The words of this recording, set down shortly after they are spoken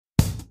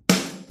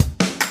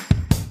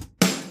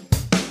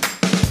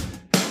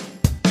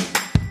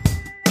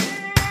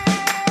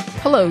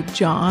Hello,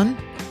 John.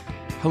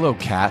 Hello,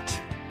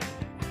 Kat.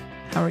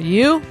 How are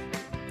you?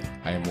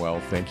 I am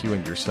well, thank you.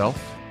 And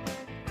yourself?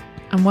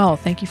 I'm well.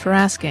 Thank you for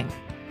asking.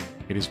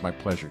 It is my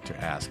pleasure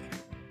to ask.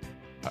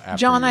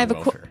 John, I have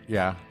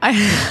Yeah. I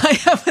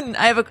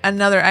have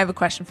a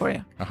question for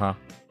you. Uh-huh.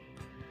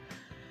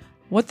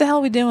 What the hell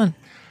are we doing?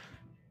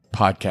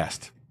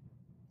 Podcast.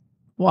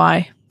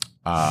 Why?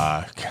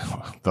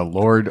 The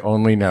Lord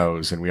only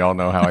knows, and we all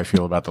know how I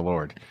feel about the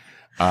Lord.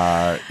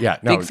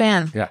 Big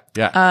fan. Yeah.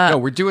 No,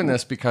 we're doing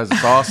this because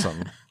it's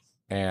awesome,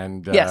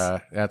 and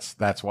Yes.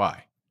 that's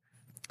why.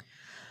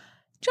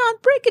 John,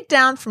 break it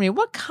down for me.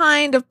 What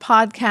kind of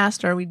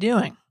podcast are we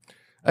doing?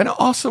 An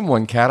awesome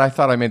one, Kat. I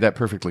thought I made that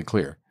perfectly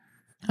clear.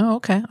 Oh,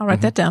 okay. I'll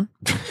write that down.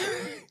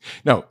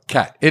 No,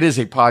 Kat, it is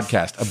a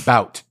podcast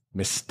about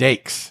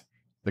mistakes,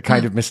 the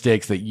kind of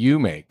mistakes that you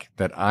make,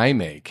 that I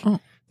make,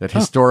 that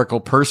historical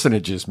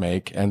personages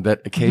make, and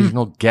that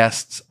occasional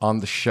guests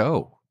on the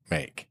show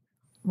make.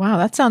 Wow,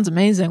 that sounds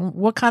amazing.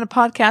 What kind of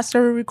podcast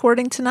are we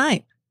recording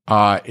tonight?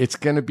 It's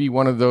going to be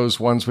one of those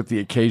ones with the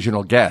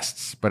occasional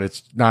guests, but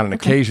it's not an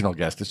occasional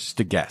guest. It's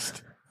just a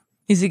guest.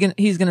 He's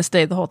gonna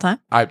stay the whole time?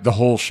 The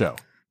whole show.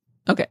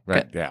 Okay,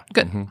 Right. good. Yeah.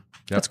 Good. Yep.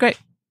 That's great.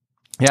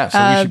 Yeah. So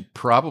we should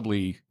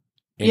probably.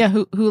 Who is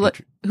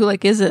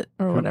it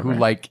or whatever?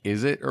 Who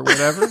is it or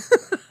whatever?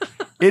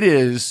 It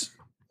is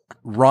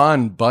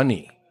Ron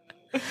Bunney,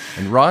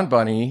 and Ron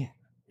Bunney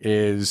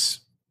is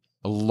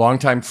a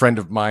longtime friend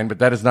of mine, but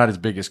that is not his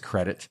biggest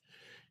credit.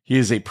 He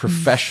is a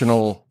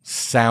professional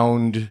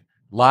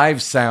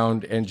live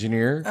sound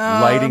engineer,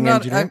 lighting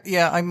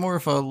engineer. I'm more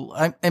of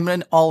I'm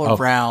an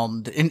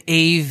all-around, an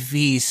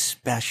AV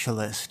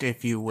specialist,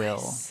 if you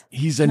will.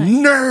 He's a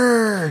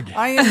nerd.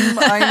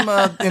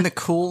 I'm in the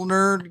cool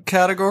nerd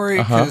category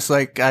because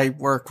I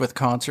work with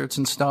concerts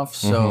and stuff.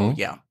 So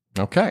yeah.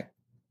 Okay.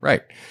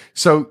 Right.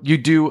 So you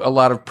do a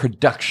lot of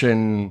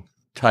production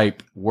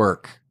type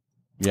work.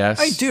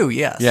 Yes. I do.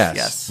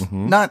 Yes.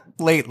 Mm-hmm. Not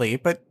lately,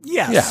 but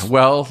yes. Yeah.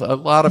 Well, a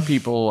lot of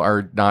people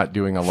are not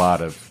doing a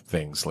lot of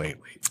things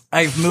lately.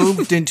 I've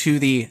moved into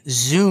the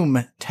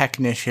Zoom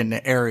technician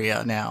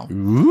area now.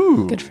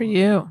 Ooh. Good for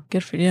you.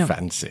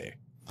 Fancy.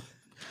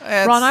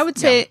 Ron, I would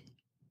say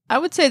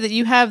that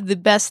you have the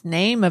best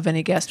name of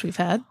any guest we've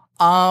had.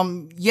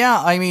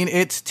 Yeah, I mean,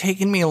 it's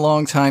taken me a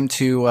long time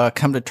to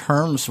come to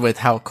terms with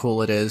how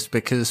cool it is,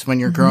 because when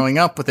you're growing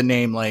up with a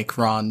name like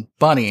Ron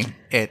Bunney,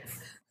 it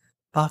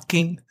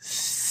fucking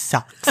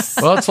sucks.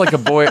 Well, it's like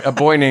a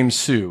boy named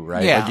Sue,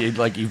 right? Yeah.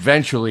 Like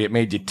eventually it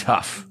made you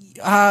tough.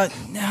 No,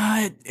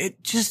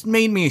 it just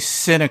made me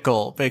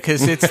cynical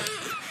because Is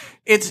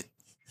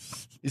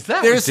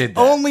that there's what did that?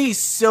 only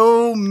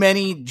so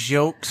many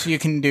jokes you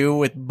can do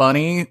with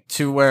Bunny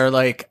to where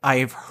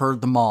I've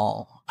heard them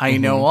all. I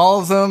know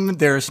all of them.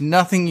 There's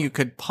nothing you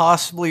could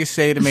possibly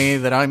say to me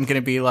that I'm going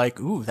to be like,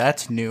 ooh,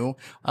 that's new.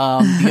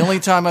 The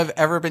only time I've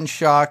ever been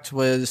shocked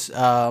was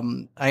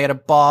I had a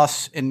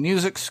boss in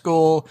music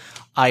school.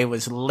 I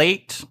was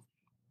late.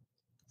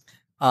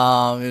 It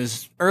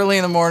was early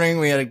in the morning.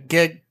 We had a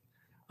gig.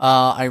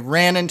 I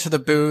ran into the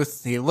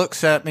booth. He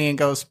looks at me and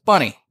goes,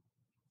 Bunny,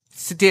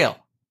 what's the deal?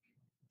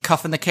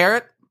 Cuffing the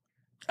carrot?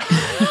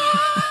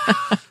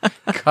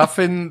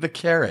 Cuffing the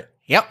carrot.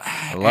 Yep.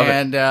 I love it.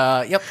 And,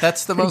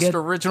 that's the most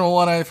original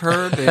one I've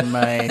heard in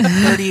my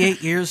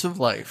 38 years of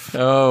life.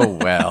 Oh,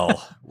 well,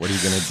 what are you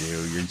going to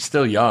do? You're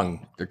still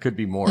young. There could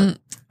be more.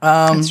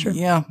 That's true.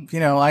 Yeah,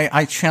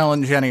 I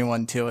challenge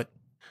anyone to it.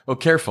 Well,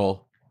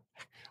 careful.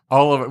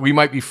 All of it. We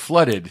might be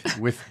flooded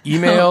with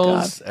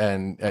emails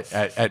and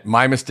at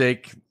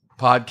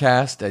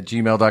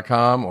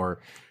mymistakepodcast@gmail.com,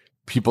 or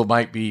people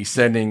might be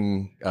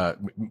putting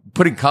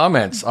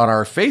comments on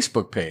our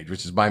Facebook page,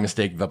 which is My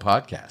Mistake the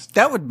Podcast.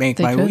 That would make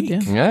my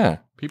week. Yeah.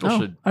 People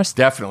should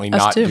definitely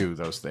not do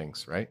those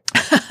things, right?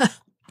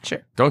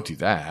 Sure. Don't do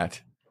that.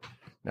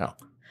 No.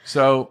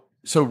 So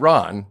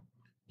Ron,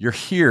 you're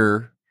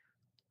here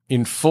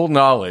in full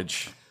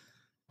knowledge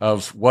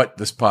of what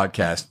this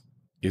podcast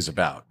is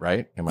about,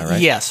 right? Am I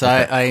right? Yes,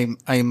 okay.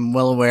 I'm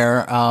well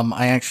aware.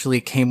 I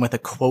actually came with a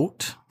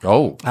quote.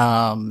 Oh.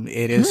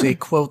 It is a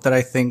quote that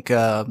I think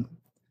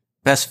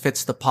best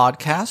fits the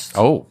podcast.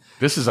 Oh,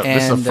 this is a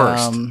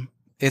first.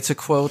 It's a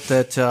quote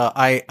that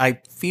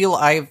I feel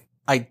I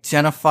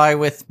identify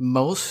with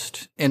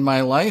most in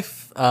my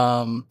life.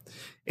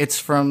 It's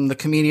from the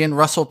comedian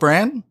Russell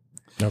Brand.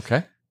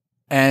 Okay.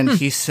 And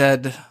he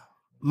said,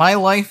 "My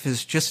life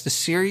is just a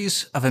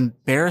series of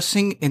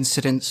embarrassing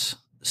incidents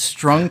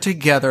strung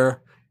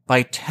together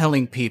by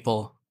telling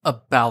people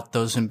about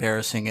those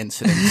embarrassing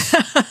incidents."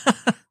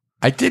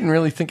 I didn't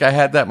really think I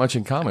had that much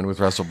in common with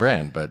Russell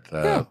Brand, but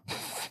I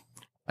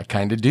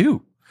kind of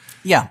do.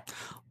 Yeah.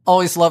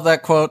 Always love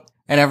that quote.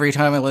 And every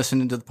time I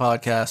listen to the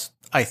podcast,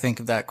 I think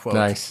of that quote.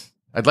 Nice.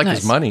 I'd like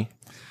his money.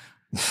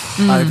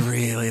 I'd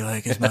really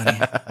like his money.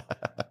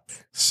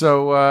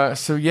 So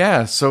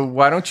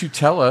why don't you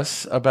tell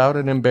us about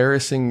an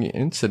embarrassing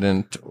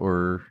incident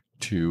or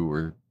two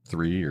or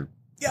three or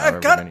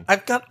I've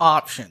got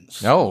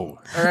options. No.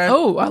 All right. I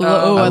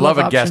love I love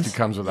a options. guest who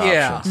comes with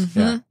options.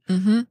 Yeah.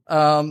 Yeah.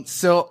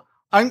 So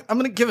I'm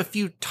going to give a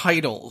few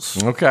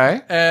titles.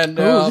 Okay. And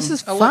this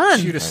is I'll fun.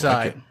 let you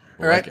decide.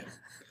 All right.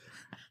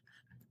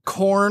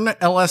 Corn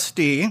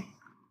LSD.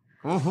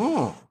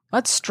 Mm-hmm.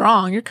 That's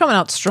strong. You're coming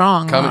out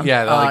strong. Ron.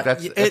 Yeah,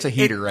 that's a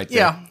heater right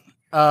there.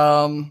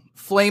 Yeah.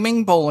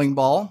 Flaming bowling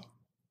ball.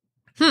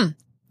 Okay.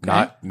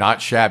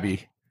 Not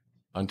shabby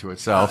unto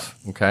itself.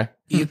 Okay.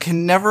 You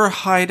can never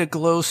hide a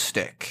glow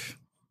stick.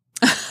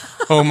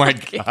 Oh my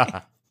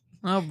God.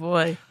 Oh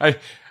boy.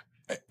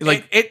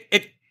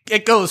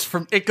 It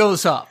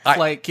goes up.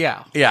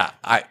 Yeah.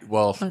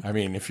 I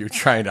mean, if you're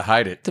trying to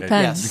hide it,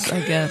 Depends, I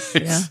guess.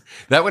 Yeah.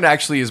 That one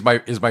actually is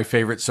my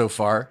favorite so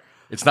far.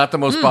 It's not the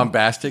most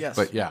bombastic,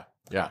 but yeah.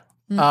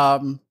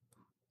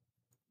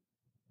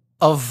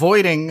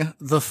 Avoiding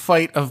the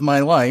fight of my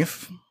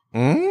life.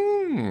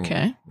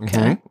 Okay.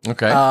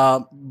 Okay.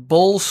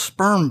 Bull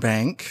sperm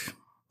bank.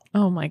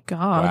 Oh my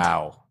God.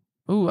 Wow.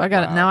 Ooh, I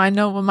got it. Now I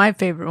know what my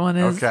favorite one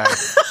is. Okay.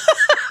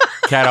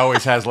 Cat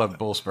always has loved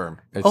bull sperm.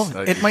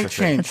 It might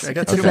change. I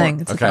got It's a two thing.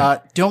 more. It's a Okay.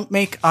 Don't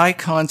make eye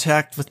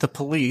contact with the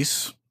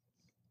police.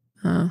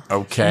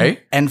 Okay.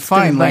 And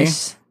finally,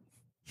 advice.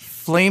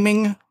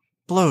 flaming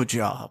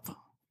blowjob.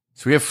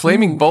 So we have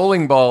flaming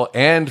bowling ball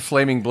and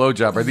flaming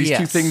blowjob. Are these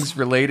two things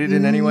related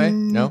in any way?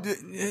 No.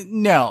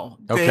 No.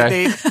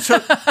 Okay.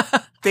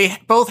 They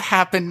both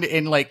happened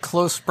in like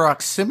close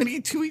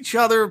proximity to each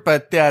other,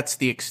 but that's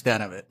the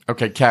extent of it.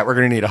 Okay, Kat, we're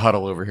gonna need a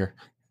huddle over here.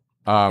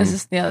 This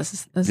is All right.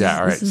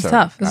 This is So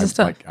tough. This is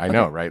tough. Like, I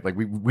know, right? Like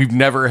we've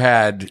never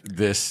had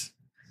this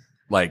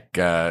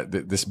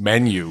this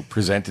menu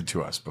presented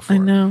to us before. I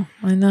know.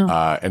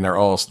 And they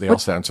all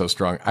sound so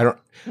strong.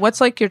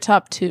 What's like your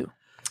top two?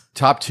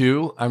 Top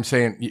two, I'm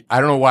saying, I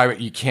don't know why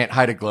you can't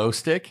hide a glow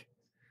stick.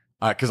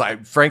 Because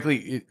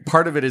frankly,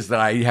 part of it is that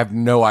I have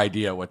no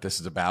idea what this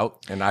is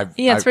about. And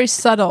it's very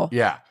subtle.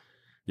 Yeah.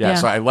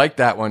 So I like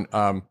that one.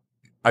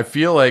 I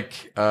feel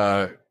like,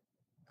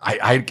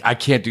 I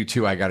can't do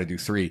two. I got to do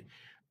three.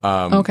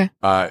 Okay.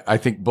 I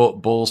think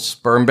Bull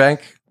Sperm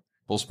Bank.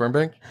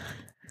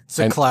 It's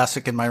a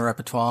classic in my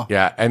repertoire.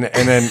 Yeah. And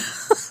then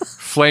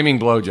Flaming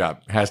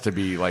Blowjob has to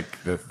be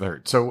like the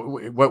third.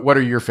 So what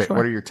are your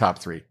what are your top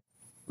three?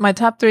 My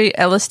top three: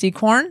 LSD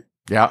corn.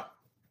 Yeah.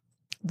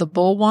 The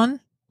bull one.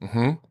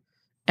 Mm-hmm.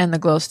 And the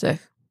glow stick.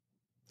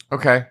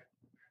 Okay.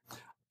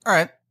 All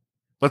right.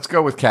 Let's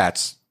go with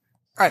Kat's.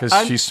 All right.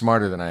 Because she's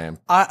smarter than I am.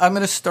 I'm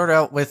going to start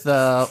out with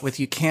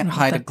you can't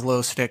hide a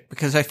glow stick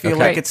because I feel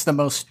like it's the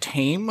most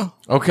tame.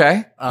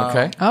 Okay.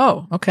 Okay.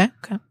 Oh, okay.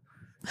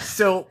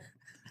 So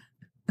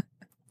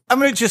I'm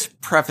going to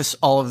just preface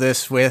all of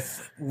this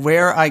with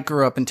where I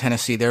grew up in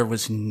Tennessee, there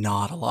was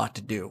not a lot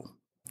to do.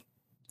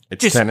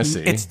 It's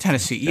Tennessee. It's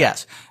Tennessee,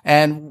 yes.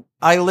 And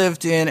I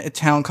lived in a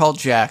town called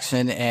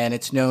Jackson, and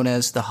it's known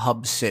as the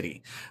Hub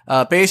City.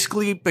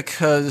 Basically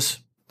because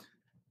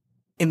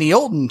in the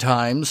olden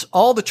times,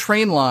 all the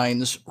train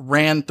lines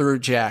ran through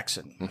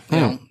Jackson. Mm-hmm. You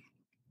know,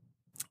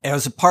 it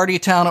was a party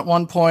town at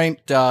one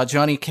point.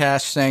 Johnny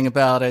Cash sang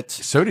about it.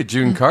 So did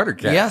June Carter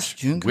Cash. Yes,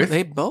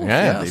 they both.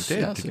 Yeah, yes, they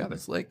did yes, together.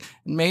 It's like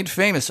made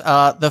famous.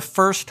 The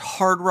first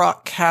Hard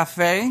Rock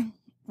Cafe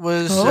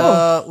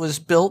was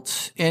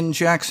built in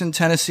Jackson,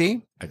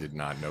 Tennessee. I did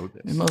not know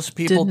this. And most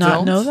people did not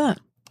don't know that.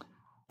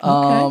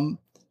 Okay.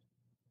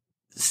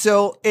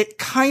 So it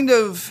kind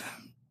of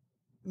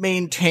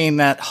maintained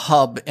that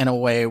hub in a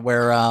way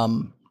where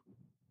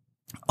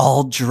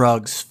all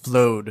drugs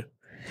flowed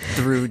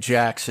through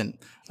Jackson.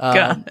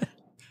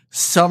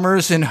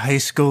 Summers in high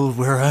school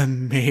were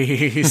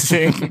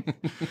amazing.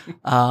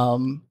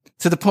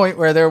 To the point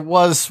where there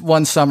was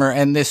one summer,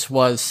 and this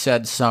was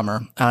said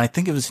summer. I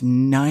think it was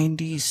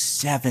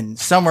 97,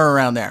 somewhere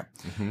around there,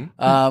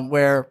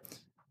 where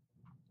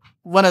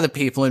one of the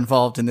people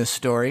involved in this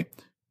story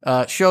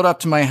showed up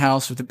to my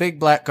house with a big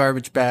black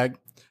garbage bag,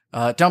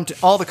 dumped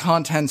all the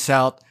contents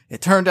out. It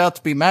turned out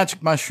to be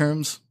magic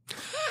mushrooms.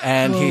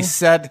 And he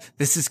said,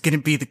 "This is going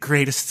to be the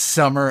greatest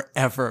summer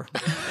ever."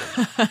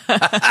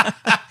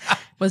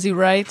 Was he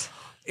right?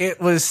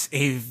 It was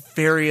a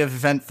very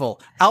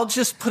eventful. I'll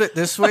just put it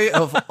this way: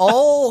 of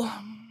all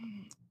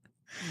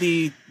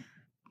the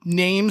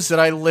names that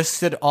I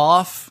listed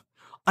off,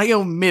 I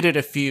omitted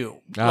a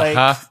few.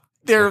 Like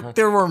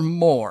there were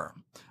more.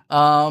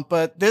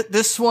 But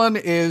this one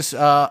is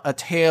a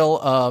tale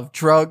of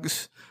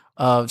drugs,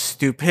 of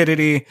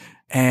stupidity,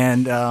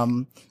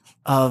 and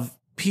of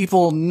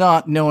people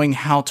not knowing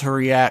how to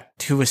react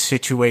to a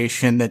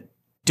situation that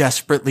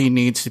desperately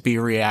needs to be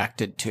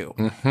reacted to.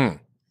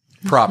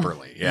 Mm-hmm.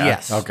 Properly, yeah.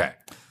 Yes. Okay.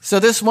 So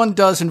this one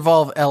does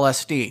involve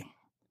LSD.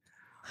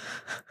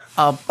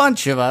 A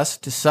bunch of us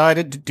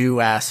decided to do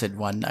acid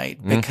one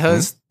night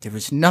because there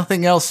was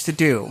nothing else to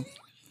do.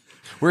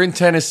 We're in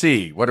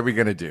Tennessee. What are we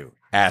going to do?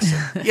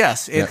 Acid.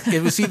 Yes,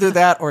 it was either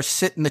that or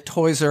sit in the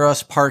Toys R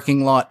Us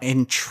parking lot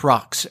in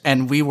trucks,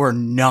 and we were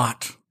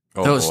not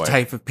those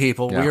type of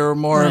people. Yeah. We were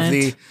more of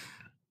the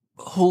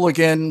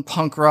hooligan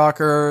punk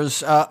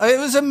rockers. It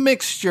was a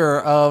mixture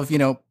of,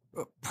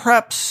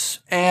 preps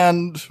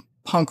and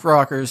punk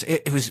rockers.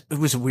 It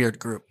was a weird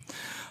group.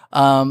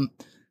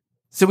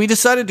 So we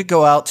decided to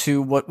go out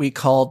to what we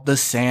called the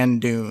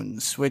sand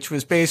dunes, which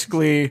was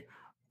basically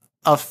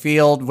a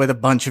field with a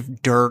bunch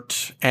of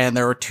dirt, and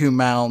there were 2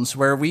 mounds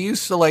where we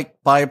used to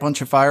like buy a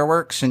bunch of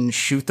fireworks and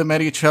shoot them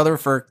at each other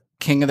for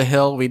King of the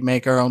Hill. We'd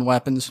make our own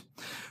weapons.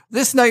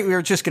 This night we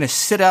were just going to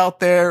sit out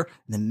there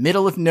in the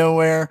middle of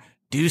nowhere,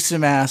 do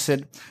some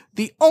acid.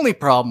 The only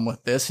problem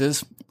with this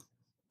is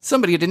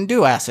somebody didn't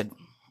do acid.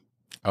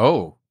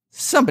 Oh.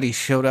 Somebody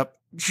showed up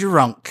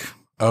drunk.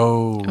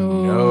 Oh,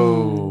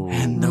 no.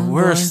 And the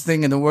worst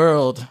thing in the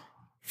world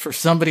for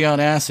somebody on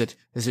acid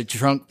is a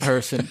drunk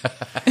person,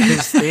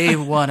 because they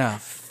want to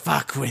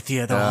fuck with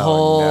you the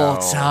whole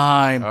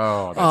time.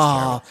 Oh, that's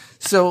terrible.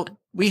 So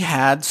we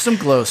had some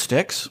glow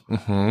sticks.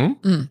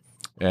 And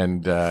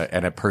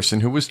a person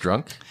who was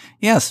drunk.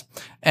 Yes.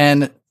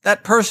 And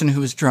that person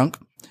who was drunk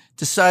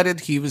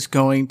decided he was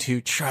going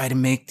to try to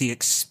make the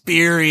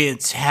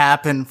experience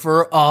happen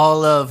for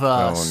all of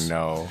us. Oh,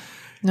 no.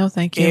 No,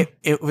 thank you.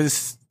 It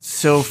was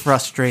so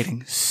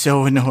frustrating,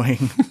 so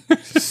annoying,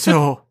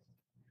 so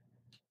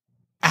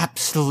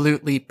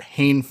absolutely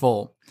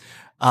painful.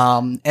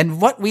 And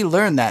what we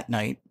learned that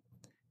night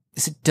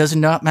is it does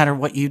not matter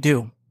what you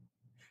do.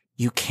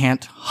 You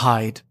can't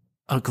hide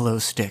a glow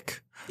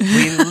stick.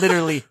 We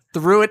literally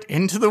threw it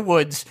into the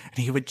woods,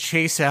 and he would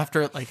chase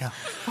after it like a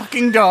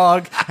fucking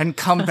dog and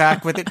come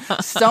back with it.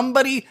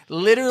 Somebody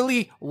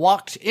literally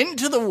walked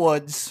into the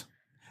woods,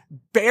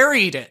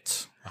 buried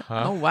it.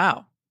 Oh,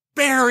 wow.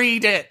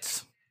 Buried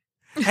it.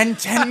 And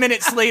 10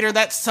 minutes later,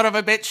 that son of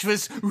a bitch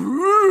was,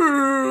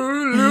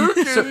 ooh, look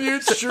at your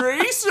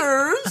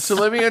tracers. So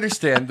let me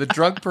understand. The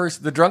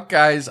drunk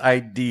guy's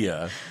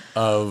idea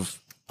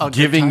of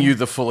giving you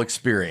the full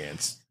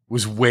experience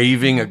was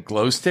waving a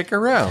glow stick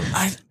around.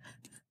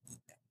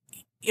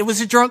 It was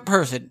a drunk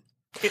person.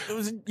 It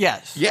was,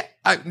 yes. Yeah.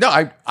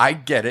 I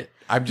get it.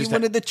 I'm just. You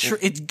wanted the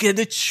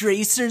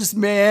tracers,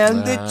 man.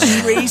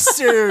 The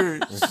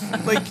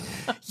tracers. Like,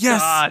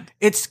 yes, God.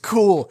 It's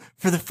cool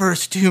for the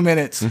first 2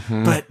 minutes,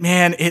 but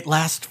man, it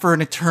lasts for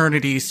an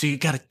eternity, so you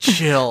gotta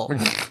chill.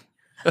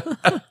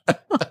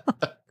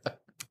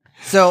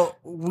 So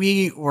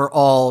we were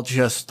all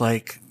just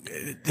like,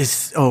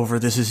 this is over.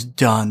 This is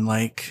done.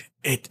 Like,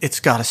 it's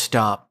gotta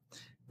stop.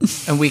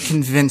 And we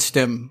convinced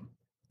him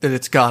that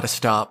it's gotta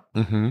stop.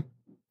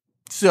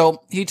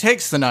 So he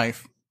takes the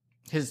knife.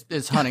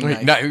 His hunting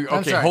knife.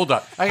 Okay, hold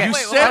on. Okay. You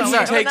said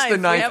he takes the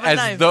knife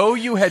as though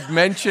you had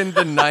mentioned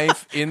the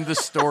knife in the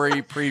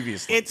story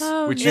previously,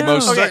 which you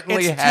most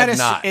certainly had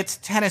not. It's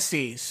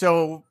Tennessee,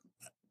 so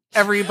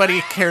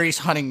everybody carries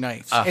hunting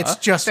knives. It's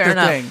just a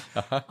thing.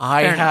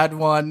 I had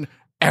one.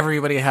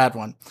 Everybody had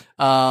one.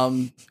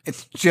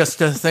 It's just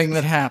a thing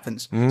that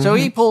happens. So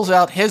he pulls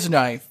out his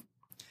knife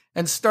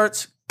and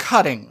starts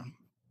cutting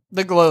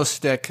the glow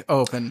stick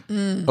open.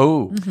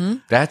 Oh,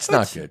 that's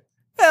not good.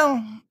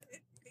 Well,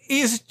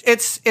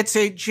 it's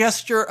a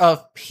gesture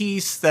of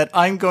peace that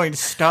I'm going to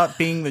stop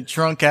being the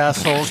drunk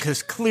asshole,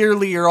 because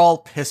clearly you're all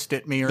pissed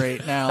at me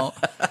right now.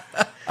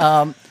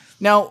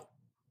 Now,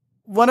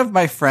 one of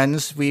my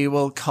friends, we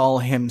will call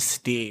him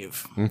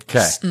Steve. Okay.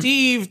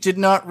 Steve did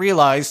not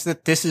realize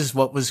that this is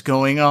what was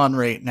going on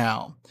right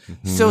now.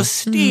 So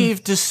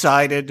Steve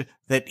decided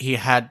that he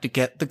had to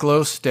get the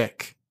glow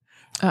stick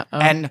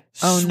and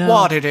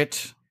swatted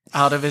it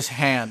out of his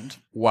hand.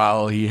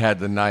 While he had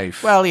the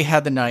knife.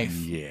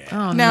 Yeah.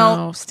 Oh,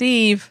 no,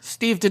 Steve.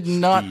 Steve did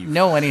not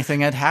know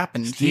anything had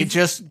happened. He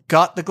just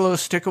got the glow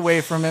stick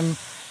away from him,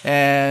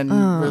 and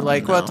we're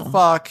like, what the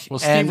fuck? Well,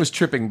 Steve was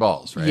tripping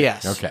balls, right?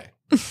 Yes. Okay.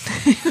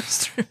 He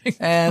was tripping.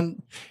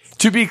 And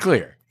to be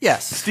clear,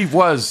 yes, Steve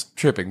was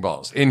tripping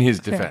balls in his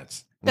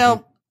defense.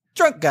 Now,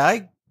 drunk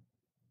guy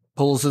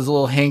pulls his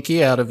little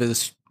hanky out of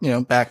his,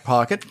 back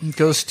pocket and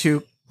goes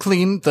to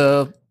clean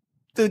the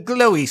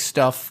glowy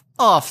stuff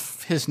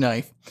off his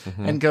knife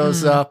and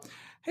goes,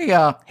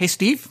 hey,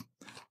 Steve,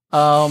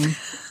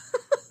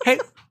 hey,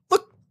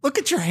 look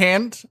at your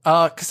hand,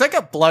 'cause I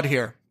got blood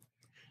here.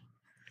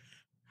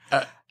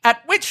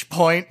 At which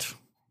point,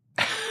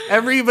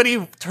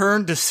 everybody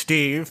turned to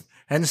Steve,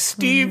 and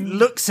Steve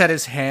looks at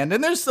his hand,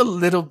 and there's a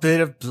little bit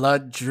of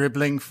blood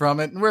dribbling from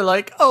it, and we're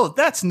like, oh,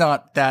 that's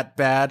not that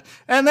bad.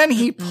 And then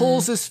he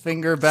pulls his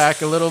finger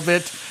back a little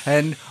bit,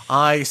 and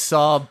I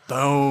saw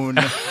bone.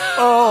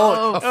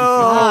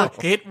 Oh,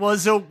 it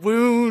was a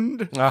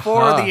wound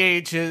for the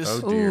ages.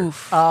 Oh, dear.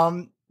 Oof.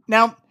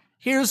 Now,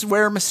 here's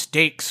where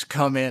mistakes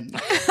come in.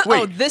 This is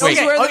where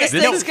the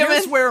mistakes come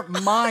Here's in? where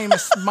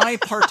my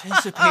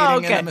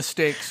participating in the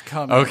mistakes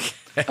come in.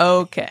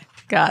 Okay,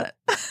 got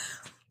it.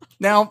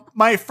 Now,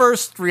 my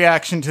first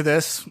reaction to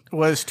this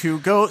was to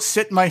go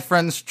sit in my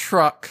friend's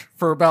truck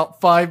for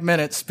about 5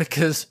 minutes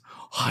because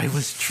I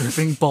was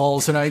tripping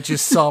balls and I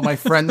just saw my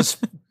friend's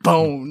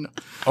bone.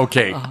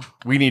 Okay,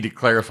 we need to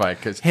clarify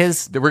because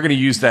we're going to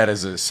use that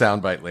as a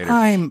soundbite later.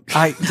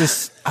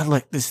 This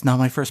is not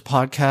my first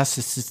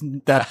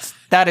podcast.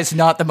 That is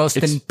not the most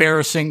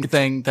embarrassing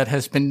thing that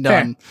has been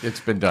done. Fair.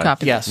 It's been done.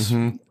 Copy. Yes.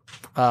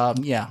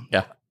 Yeah.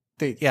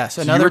 Yes.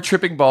 So you were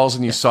tripping balls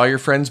and you saw your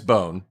friend's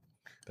bone.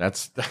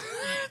 That's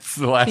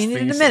the last You thing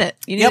needed you a said. minute.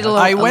 You needed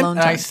I went alone and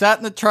I time. sat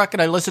in the truck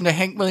and I listened to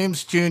Hank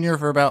Williams Jr.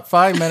 for about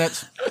 5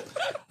 minutes.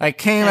 I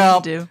came As you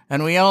out do.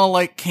 and we all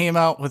like came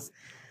out with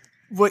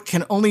what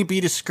can only be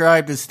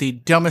described as the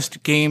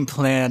dumbest game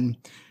plan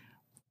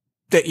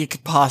that you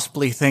could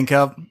possibly think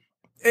of.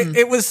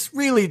 It was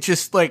really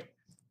just like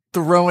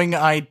throwing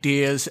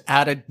ideas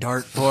at a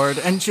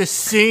dartboard and just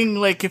seeing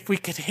like if we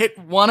could hit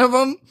one of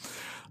them.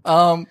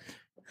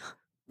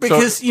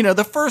 Because,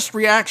 the first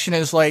reaction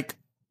is like,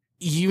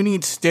 you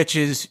need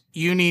stitches,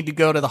 you need to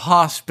go to the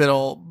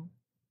hospital.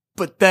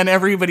 But then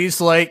everybody's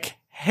like,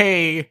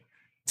 hey,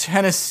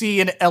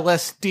 Tennessee and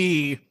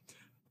LSD,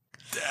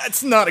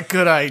 that's not a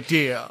good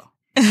idea.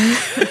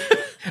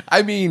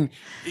 I mean,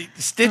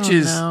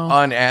 stitches Oh, no.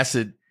 on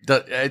acid,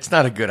 it's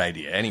not a good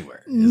idea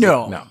anywhere. is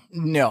No.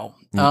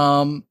 it?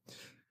 Oh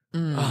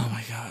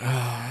my God.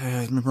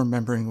 I'm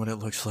remembering what it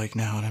looks like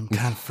now and I'm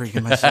kind of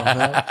freaking myself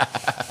out.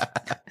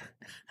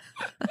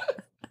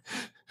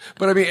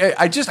 But I mean,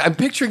 I'm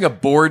picturing a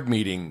board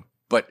meeting,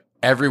 but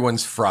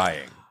everyone's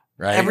frying,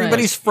 right?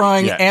 Everybody's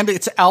frying Yeah. and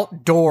it's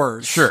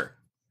outdoors. Sure.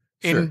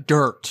 In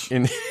dirt.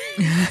 In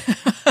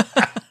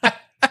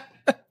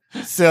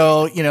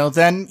So,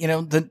 then,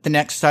 the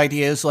next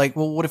idea is like,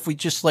 well, what if we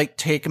just like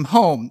take him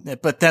home?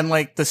 But then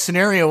like the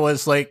scenario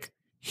was like,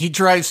 he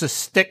drives a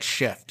stick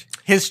shift.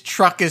 His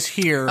truck is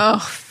here. Oh,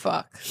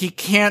 fuck. He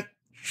can't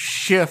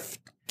shift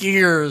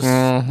gears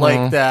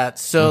like that.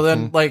 So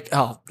then like,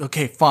 oh,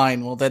 okay,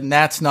 fine. Well, then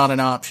that's not an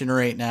option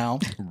right now.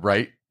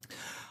 right.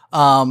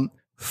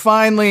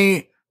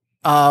 Finally,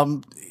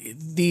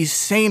 the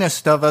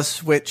sanest of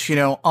us, which,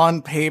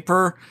 on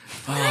paper,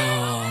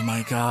 oh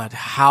my God,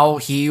 how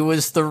he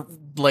was the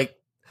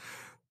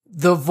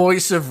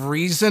voice of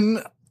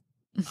reason.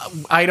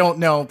 I don't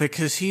know,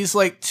 because he's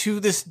like, to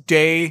this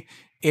day,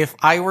 if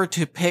I were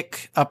to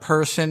pick a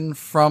person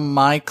from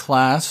my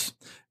class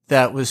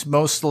that was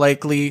most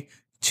likely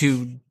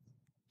to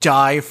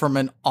die from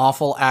an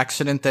awful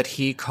accident that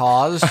he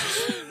caused,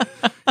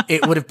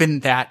 it would have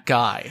been that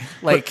guy.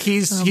 Like,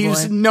 he's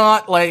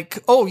not like,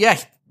 oh yeah,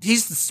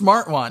 he's the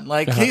smart one.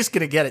 Like, he's going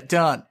to get it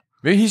done.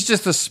 Maybe he's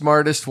just the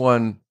smartest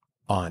one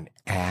on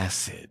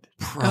acid.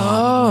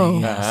 Oh.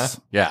 Yes.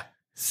 Yeah.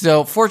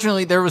 So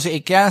fortunately, there was a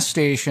gas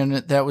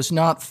station that was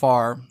not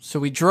far. So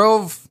we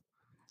drove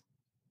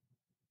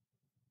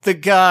the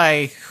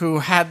guy who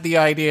had the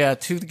idea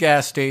to the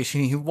gas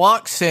station. He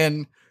walks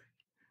in.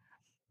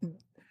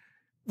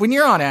 When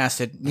you're on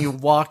acid, you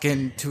walk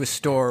into a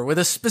store with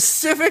a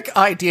specific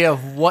idea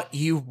of what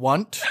you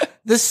want.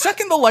 The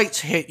second the lights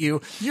hit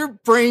you, your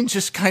brain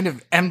just kind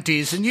of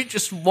empties and you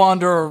just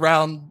wander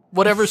around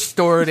whatever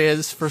store it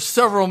is for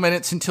several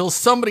minutes until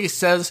somebody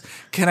says,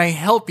 "Can I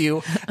help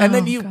you?" And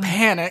then you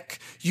panic.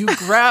 You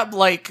grab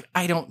like,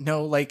 I don't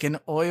know, like an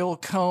oil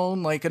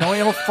cone, like an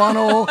oil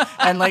funnel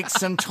and like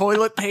some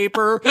toilet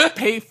paper,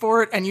 pay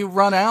for it, and you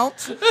run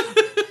out.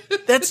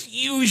 That's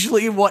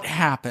usually what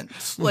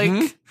happens.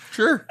 Like,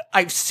 Sure.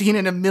 I've seen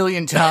it a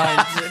million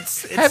times.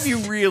 It's Have you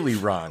really,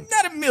 Ron?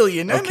 not a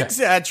million. I'm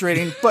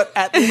exaggerating, but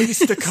at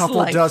least a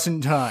couple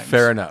dozen times.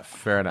 Fair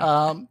enough.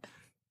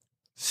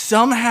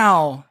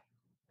 Somehow,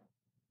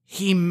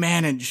 he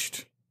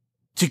managed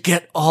to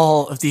get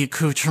all of the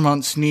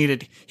accoutrements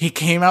needed. He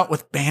came out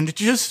with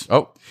bandages.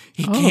 Oh,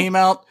 He came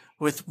out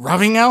with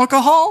rubbing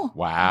alcohol.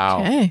 wow.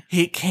 Okay.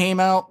 He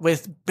came out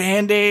with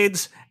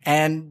Band-Aids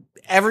and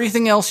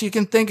everything else you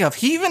can think of.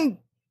 He even,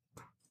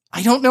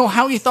 I don't know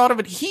how he thought of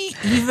it. He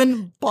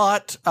even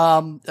bought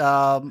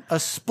a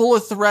spool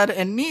of thread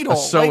and needle. A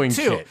sewing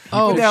too. kit.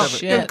 Oh, Now,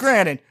 shit.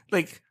 granted,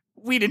 like,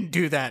 we didn't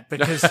do that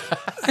because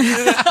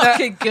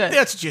Okay, good.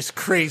 that's just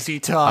crazy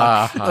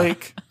talk.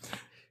 Like,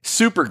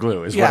 Super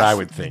glue is Yes. what I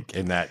would think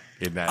in that.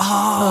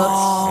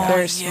 oh,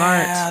 They're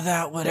smart. Yeah,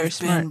 that would They're have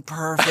smart. been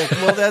perfect.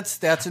 Well,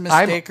 that's a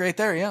mistake right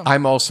there. Yeah.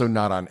 I'm also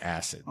not on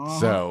acid,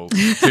 so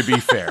to be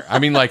fair, I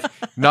mean, like,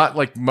 not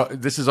like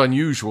this is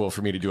unusual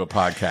for me to do a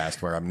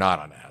podcast where I'm not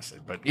on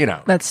acid, but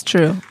That's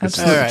true.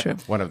 Absolutely All right. true.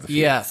 one of the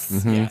few.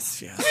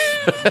 Yes,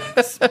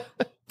 yes.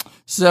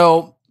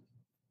 So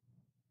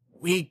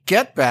we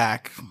get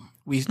back.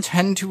 We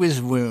tend to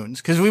his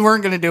wounds because we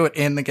weren't going to do it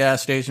in the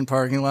gas station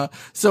parking lot.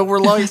 So we're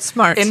like,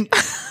 Smart.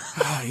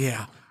 Oh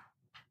yeah,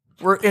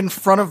 we're in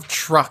front of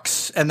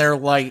trucks and their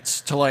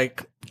lights to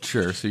like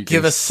Sure. So you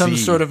give can us some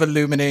see. sort of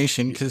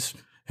illumination because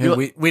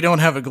we don't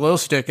have a glow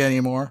stick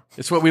anymore.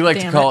 It's what we like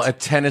to Damn call it. a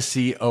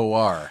Tennessee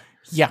OR.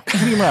 Yeah,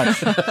 pretty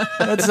much.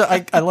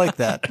 I like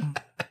that. I'm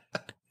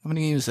going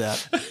to use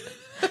that.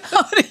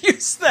 I'm going to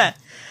use that.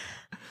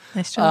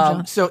 Nice job,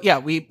 John. So yeah,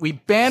 we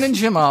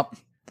bandage him up,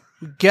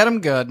 get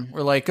him good.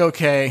 We're like,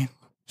 okay,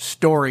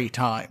 story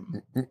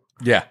time.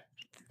 Yeah.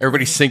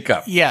 Everybody sync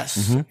up.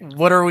 Yes.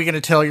 What are we going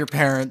to tell your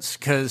parents?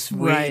 Because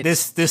Right.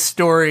 this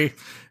story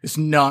is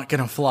not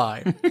going to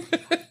fly.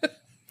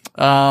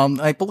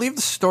 I believe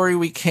the story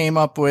we came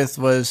up with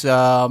was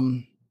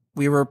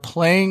we were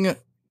playing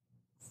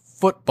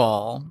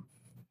football,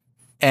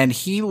 and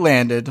he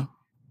landed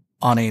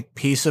on a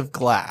piece of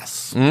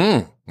glass.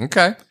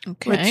 Okay.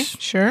 Okay.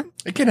 Sure.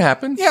 It can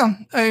happen. Yeah.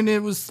 I mean,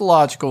 it was the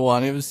logical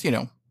one. It was,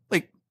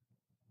 like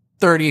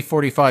 30,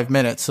 45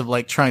 minutes of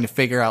like trying to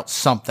figure out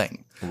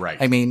something. Right.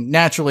 I mean,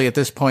 naturally at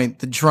this point,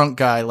 the drunk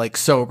guy like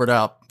sobered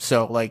up.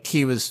 So like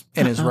he was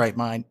in his right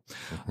mind.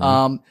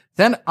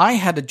 Then I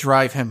had to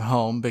drive him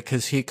home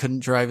because he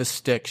couldn't drive a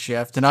stick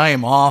shift, and I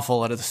am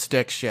awful at a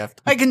stick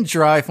shift. I can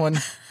drive one.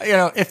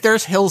 If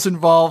there's hills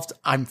involved,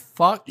 I'm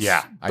fucked.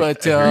 Yeah.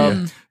 But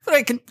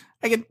I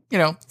can,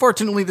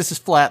 fortunately this is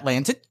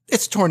flatlands.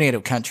 It's tornado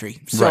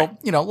country. So,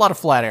 right. A lot of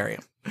flat area.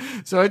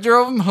 So I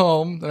drove him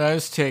home, and I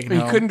was taking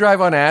him. You couldn't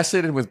drive on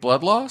acid and with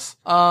blood loss?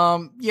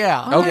 Yeah.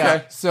 Okay.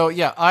 Yeah. So,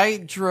 I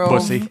drove,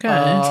 Pussy.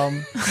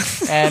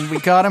 and we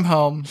got him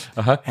home.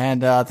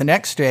 And the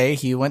next day,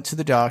 he went to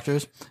the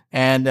doctors,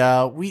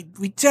 and we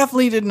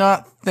definitely did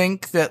not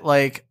think that,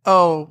 like,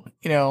 our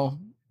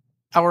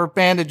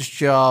bandage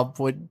job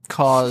would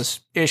cause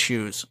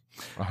issues.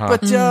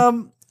 But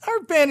our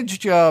bandage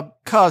job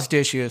caused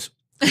issues.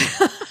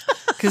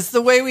 Because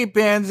the way we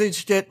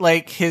bandaged it,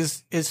 like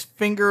his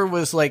finger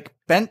was like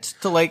bent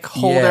to like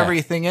hold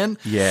everything in.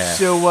 Yeah.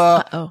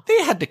 So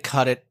they had to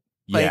cut it.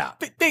 Like, Yeah.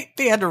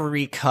 They had to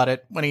recut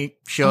it when he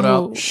showed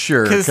up.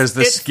 Sure, because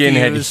the skin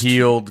had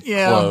healed,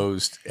 Yeah.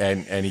 closed,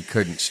 and he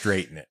couldn't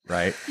straighten it,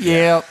 right?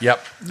 Yeah.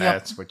 Yep.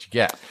 That's what you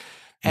get.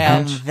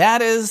 And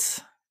that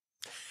is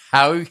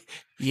how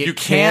you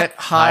can't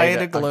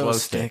hide a glow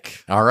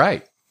stick. All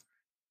right.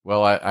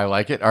 Well, I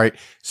like it. All right.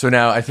 So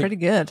now I think Pretty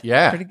good.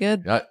 Yeah. Pretty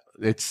good.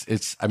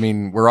 It's. I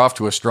mean, we're off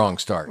to a strong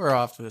start. We're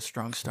off to a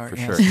strong start. For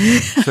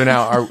yes. sure. So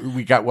now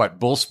we got what?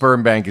 Bull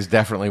sperm bank is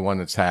definitely one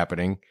that's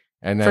happening.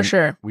 And then For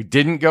sure. We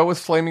didn't go with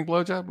flaming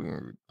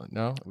blowjob.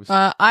 No, it was.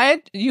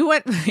 You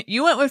went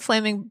with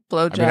flaming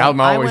blowjob. I mean, I'm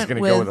always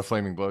going to go with a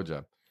flaming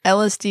blowjob.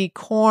 LSD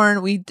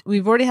corn.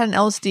 We've already had an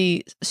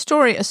LSD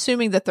story,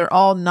 assuming that they're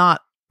all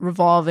not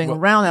revolving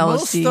around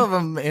LSD. Most of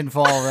them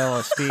involve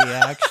LSD,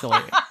 actually.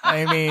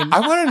 I mean, I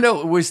want to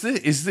know: was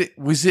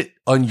it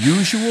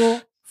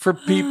unusual for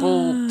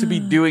people to be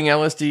doing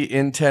LSD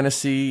in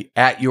Tennessee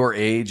at your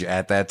age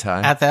at that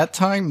time? At that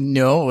time,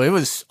 no, it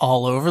was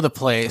all over the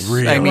place.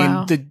 Really? I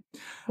mean,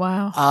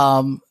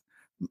 wow.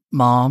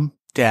 Mom,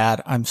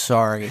 Dad, I'm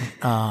sorry.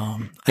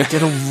 I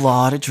did a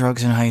lot of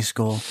drugs in high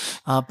school.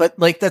 But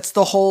like, that's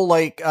the whole,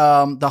 like,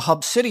 the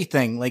Hub City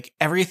thing, like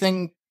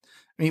everything.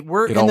 I mean,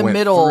 we're in the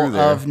middle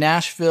of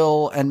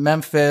Nashville and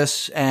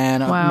Memphis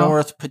and up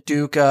north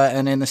Paducah,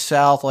 and in the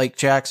south, like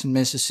Jackson,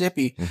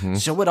 Mississippi.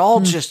 So it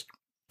all just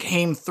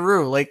came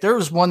through. Like there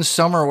was one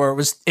summer where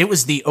it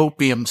was the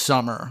opium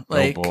summer.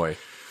 Like, oh boy.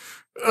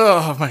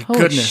 Oh my Holy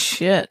goodness.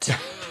 Shit.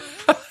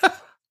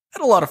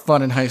 Had a lot of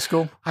fun in high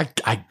school.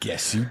 I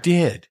guess you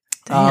did.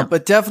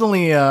 But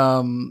definitely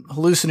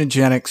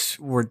hallucinogenics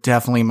were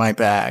definitely my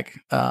bag.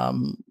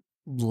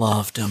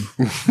 Loved them.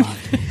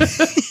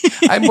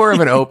 I'm more of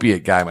an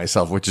opiate guy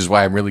myself, which is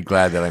why I'm really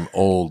glad that I'm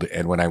old.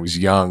 And when I was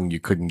young, you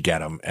couldn't get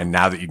them. And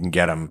now that you can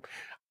get them,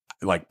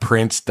 like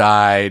Prince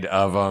died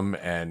of them,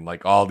 and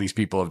like all these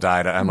people have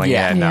died. I'm like,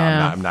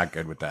 I'm not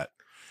good with that.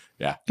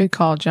 Yeah. Good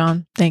call,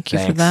 John. Thank you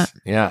for that.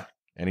 Yeah.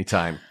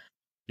 Anytime.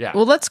 Yeah.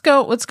 Well, let's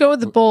go with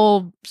the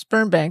bull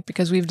sperm bank,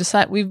 because we've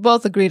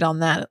both agreed on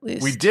that at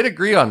least. We did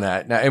agree on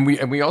that. Now, and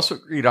we also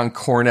agreed on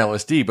corn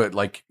LSD, but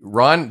like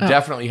Ron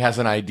definitely has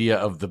an idea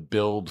of the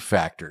build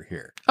factor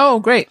here. Oh,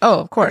 great.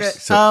 Oh, of course. Okay.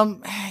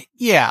 So,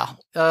 yeah.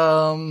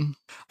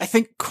 I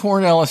think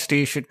corn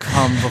LSD should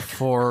come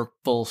before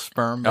bull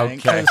sperm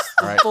bank. Okay.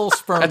 All right. Bull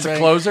sperm That's bank, a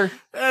closer?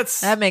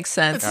 That makes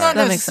sense. It's not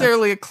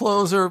necessarily a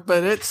closer,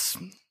 but it's...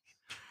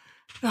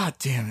 God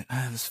damn it.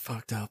 That was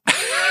fucked up.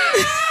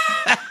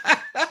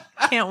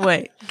 Can't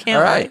wait.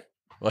 All right.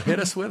 Well, hit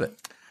us with it.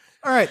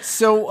 All right.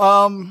 So,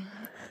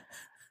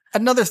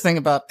 another thing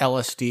about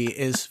LSD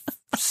is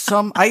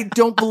I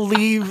don't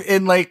believe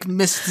in like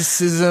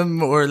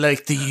mysticism or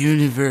like the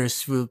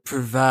universe will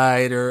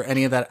provide or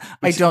any of that.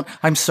 I don't.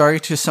 I'm sorry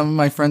to some of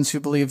my friends who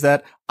believe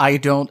that. I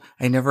don't.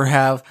 I never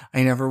have.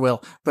 I never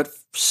will. But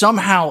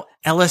somehow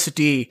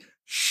LSD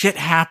shit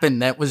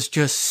happened that was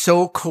just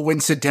so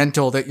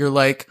coincidental that you're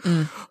like,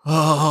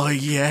 oh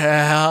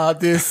yeah,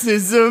 this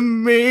is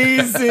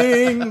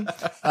amazing.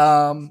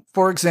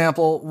 For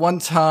example, one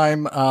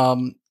time,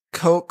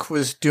 Coke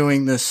was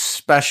doing this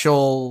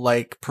special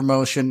like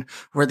promotion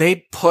where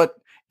they put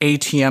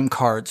ATM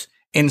cards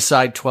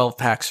inside 12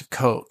 packs of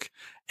Coke.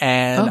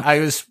 And I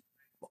was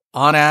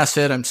on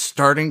acid. I'm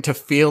starting to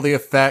feel the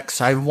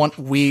effects. I want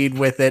weed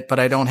with it, but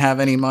I don't have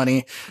any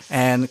money.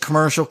 And the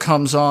commercial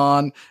comes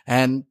on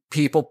and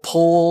people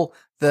pull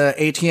the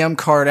ATM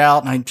card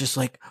out. And I'm just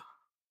like,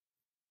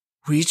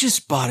 we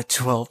just bought a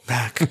 12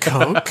 pack of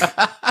Coke.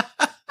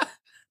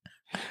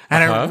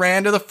 And I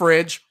ran to the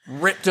fridge,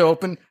 ripped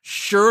open.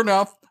 Sure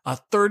enough, a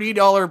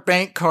 $30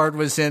 bank card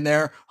was in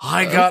there.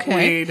 I got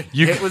weed.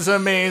 It was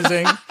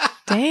amazing.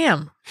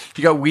 Damn.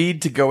 You got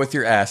weed to go with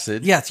your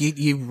acid. Yes,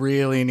 you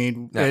really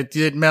need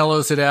it.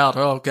 Mellows it out.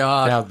 Oh,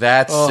 God. Now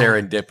that's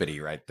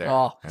serendipity right there.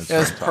 Oh,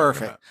 that's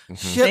perfect.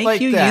 Shit Thank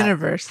like you, that.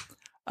 universe.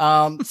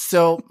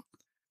 So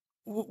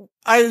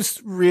I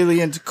was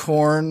really into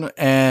Korn,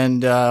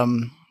 and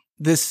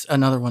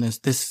another one is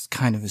this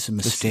kind of is a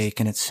mistake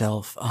in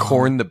itself.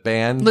 Korn the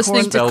band,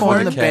 Listening to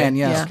Korn the band,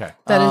 yes. Yeah. Okay.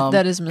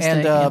 That is a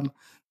mistake. And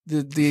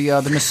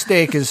the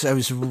mistake is I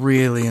was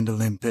really into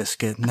Limp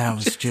Bizkit, and that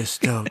was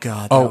just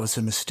that was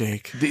a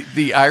mistake.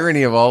 The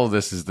irony of all of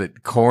this is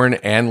that Korn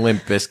and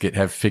Limp Bizkit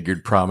have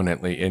figured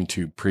prominently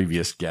into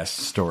previous guest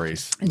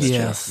stories.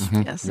 Yes.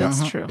 Yes,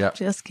 that's true. Yep.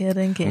 Just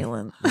kidding,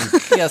 Caitlin.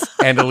 Yes.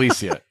 And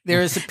Alicia.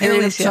 There is a period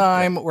of Alicia.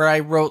 time where I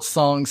wrote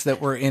songs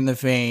that were in the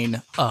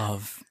vein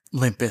of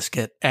Limp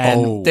Bizkit,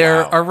 and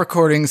there are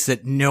recordings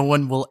that no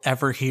one will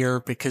ever hear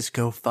because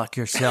go fuck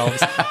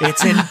yourselves.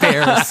 It's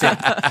embarrassing.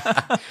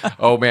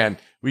 Oh man,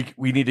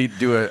 we need to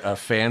do a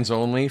fans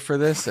only for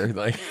this, or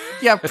like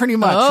Yeah, pretty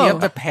much. Oh. You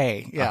have to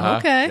pay. Yeah.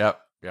 Okay. Yep.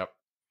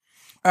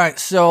 All right.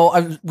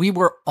 So we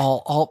were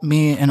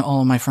me and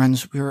all of my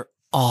friends, we were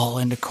all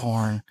into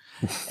Korn,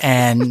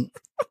 and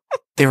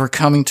they were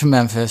coming to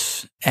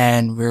Memphis,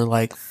 and we were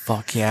like,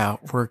 "Fuck yeah,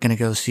 we're gonna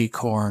go see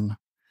Korn."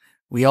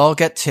 We all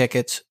get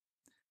tickets.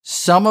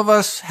 Some of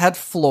us had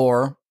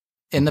floor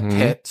in the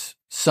pit.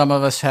 Some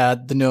of us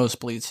had the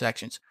nosebleed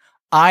sections.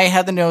 I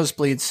had the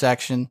nosebleed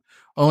section.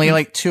 Only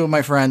like 2 of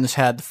my friends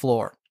had the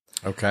floor.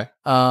 Okay.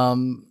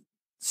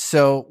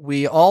 So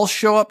we all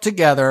show up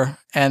together,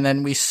 and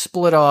then we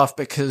split off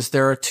because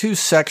there are 2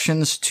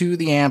 sections to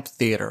the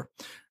amphitheater.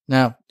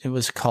 No, it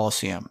was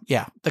Coliseum.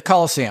 Yeah, the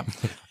Coliseum.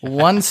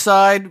 One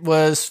side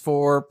was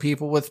for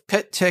people with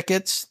pit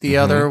tickets. The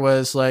other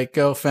was like,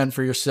 go fend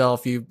for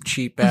yourself, you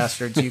cheap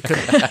bastards. You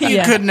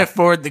couldn't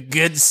afford the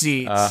good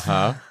seats.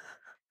 Uh-huh.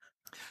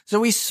 So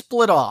we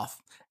split off.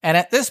 And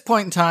at this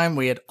point in time,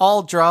 we had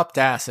all dropped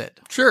acid.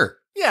 Sure.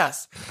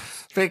 Yes.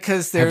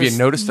 Because there's Have you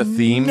noticed a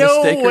theme,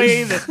 no mistakers?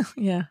 way that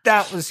Yeah.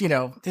 that was,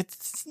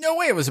 it's no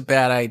way it was a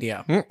bad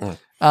idea.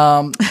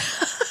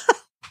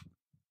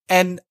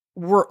 And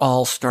we're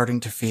all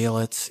starting to feel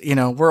it.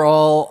 We're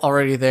all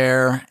already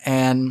there.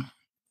 And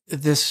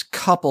this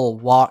couple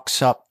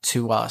walks up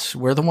to us.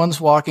 We're the ones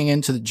walking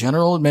into the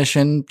general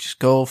admission. Just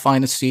go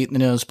find a seat in the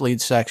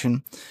nosebleed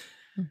section.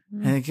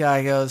 And the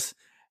guy goes,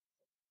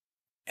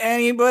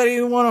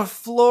 anybody want a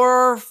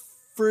floor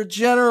for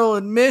general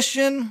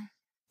admission?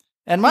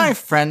 And my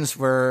friends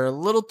were a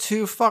little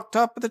too fucked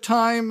up at the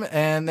time.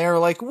 And they were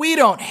like, we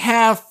don't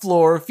have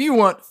floor. If you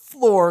want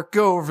floor,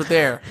 go over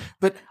there.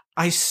 But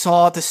I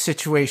saw the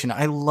situation.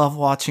 I love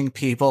watching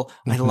people.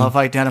 I love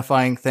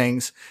identifying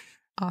things.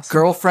 Awesome.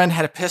 Girlfriend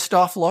had a pissed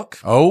off look.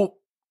 Oh,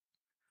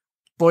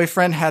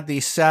 Boyfriend had the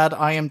sad,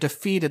 I am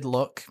defeated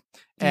look.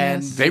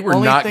 And Yes. they were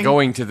not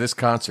going to this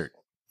concert.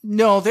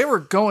 No, they were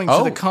going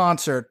to the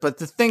concert. But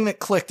the thing that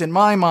clicked in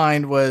my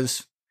mind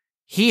was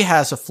he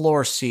has a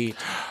floor seat.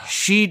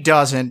 She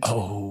doesn't.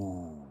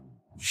 Oh.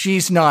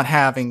 She's not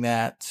having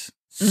that.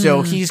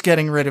 So he's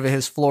getting rid of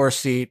his floor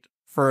seat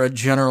for a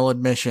general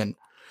admission.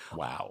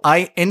 Wow.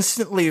 I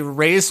instantly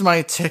raise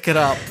my ticket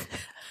up.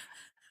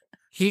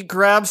 He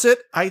grabs it.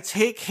 I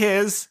take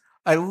his.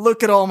 I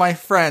look at all my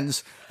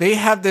friends. They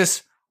have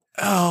this,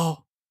 wait,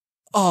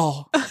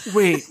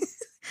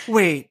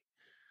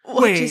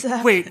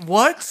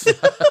 what?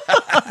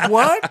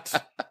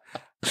 What?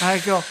 I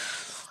go,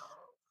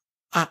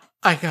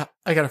 I got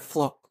a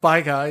float.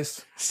 Bye,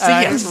 guys. See ya,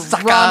 And I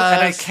suckers. run,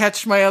 and I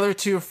catch my other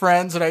 2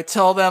 friends, and I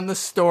tell them the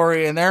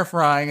story, and they're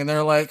crying, and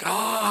they're like,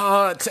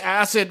 "Oh, it's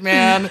acid,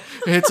 man.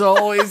 It's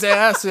always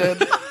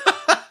acid."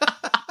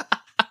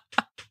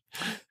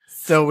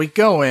 So we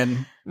go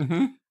in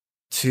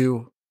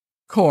to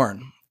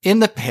Korn in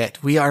the pit.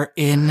 We are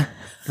in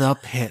the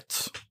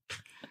pit.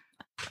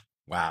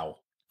 Wow.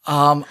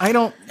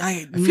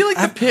 I feel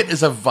like the pit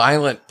is a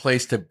violent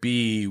place to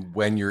be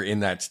when you're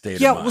in that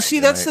state Yeah, of mind. well, see,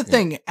 that's right? the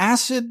thing.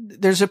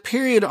 Acid, there's a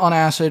period on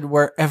acid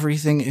where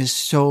everything is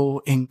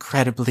so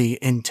incredibly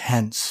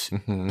intense.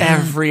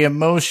 Every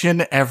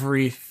emotion,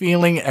 every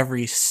feeling,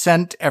 every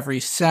scent, every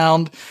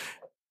sound,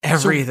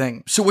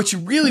 everything. So what you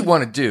really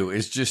want to do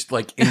is just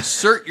like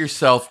insert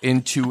yourself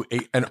into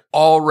an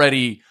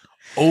already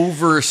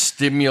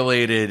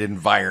overstimulated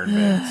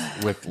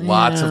environment with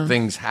lots of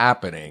things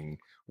happening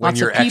when Lots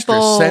you're of people,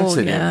 extra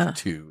sensitive yeah.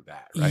 to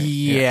that, right?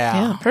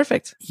 Yeah,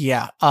 perfect.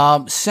 Yeah.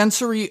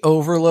 Sensory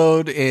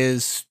overload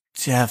is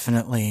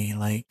definitely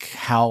like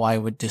how I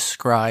would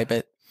describe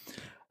it.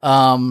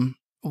 One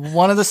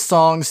of the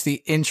songs,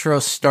 the intro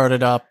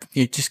started up,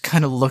 you're just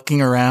kind of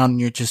looking around and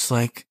you're just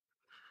like,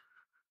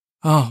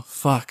 oh,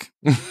 fuck.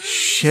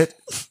 Shit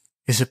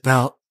is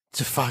about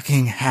to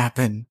fucking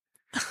happen.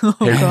 Oh,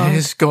 And God. it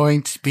is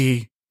going to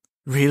be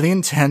really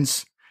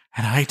intense.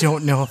 And I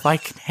don't know if I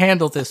can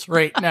handle this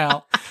right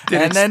now.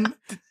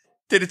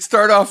 Did it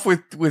start off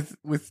with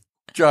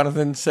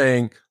Jonathan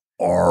saying,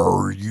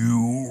 "Are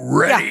you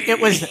ready?" Yeah,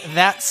 it was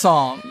that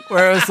song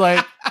where it was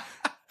like,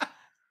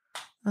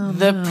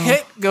 the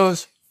pit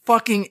goes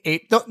fucking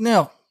ape.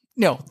 No,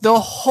 the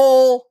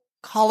whole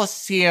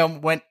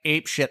Coliseum went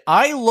ape shit.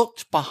 I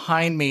looked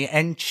behind me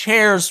and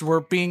chairs were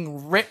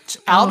being ripped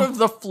out of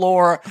the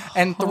floor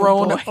and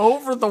thrown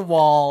over the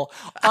wall.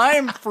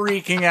 I'm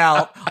freaking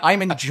out.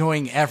 I'm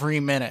enjoying every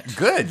minute.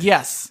 Good.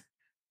 Yes.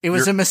 It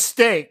was a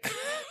mistake.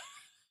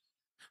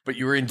 But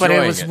you were enjoying it.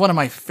 But it was one of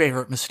my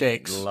favorite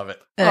mistakes. Love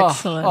it.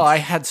 Excellent. I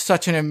had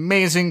such an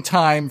amazing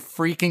time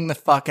freaking the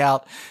fuck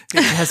out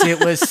because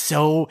it was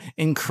so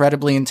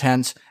incredibly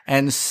intense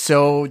and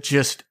so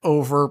just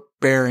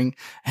overbearing.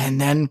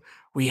 And then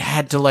we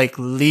had to like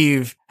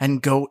leave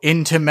and go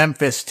into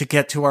Memphis to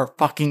get to our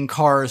fucking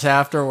cars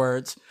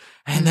afterwards.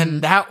 And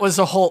then that was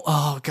a whole,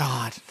 oh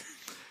God.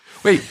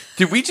 Wait,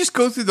 did we just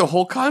go through the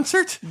whole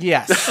concert?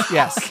 Yes.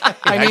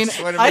 I mean,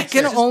 I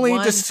can only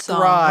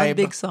describe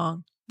one big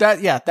song.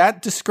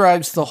 That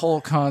describes the whole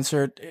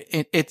concert.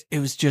 It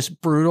was just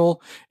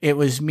brutal. It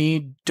was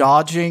me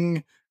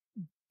dodging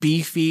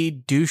beefy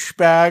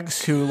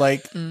douchebags who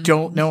like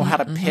don't know how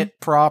to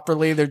pit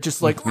properly. They're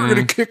just like, we're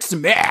gonna kick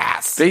some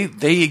ass.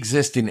 They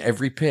exist in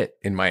every pit,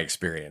 in my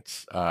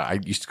experience.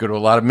 I used to go to a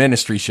lot of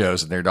ministry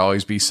shows, and there'd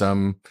always be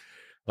some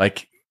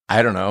like,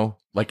 I don't know,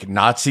 like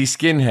Nazi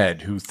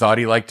skinhead who thought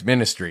he liked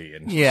ministry.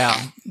 And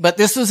but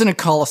this was in a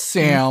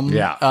Coliseum.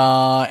 Yeah.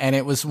 And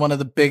it was one of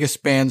the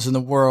biggest bands in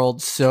the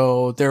world.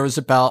 So there was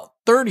about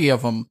 30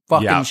 of them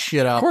fucking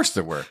shit up. Of course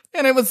there were.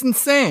 And it was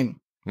insane.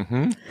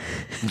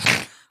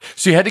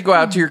 So you had to go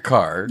out to your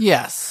car.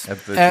 Yes.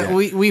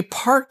 We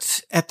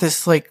parked at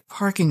this like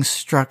parking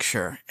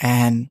structure,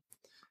 and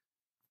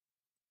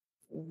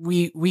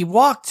we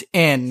walked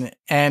in,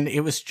 and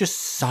it was just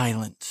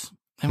silent.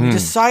 And we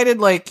decided,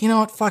 like, you know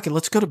what, fuck it,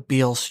 let's go to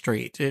Beale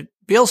Street.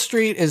 Beale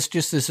Street is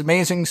just this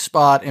amazing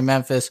spot in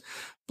Memphis,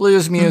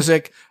 blues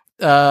music.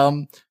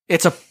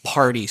 It's a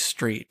party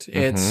street.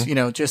 It's, you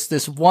know, just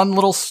this one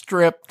little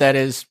strip that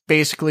is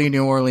basically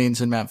New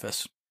Orleans and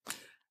Memphis.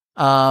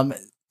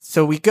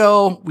 So we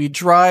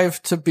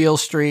drive to Beale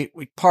Street,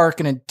 we park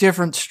in a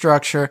different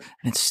structure,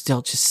 and it's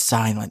still just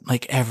silent.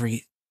 Like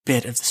every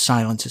bit of the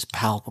silence is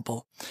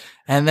palpable.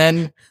 And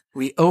then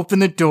we open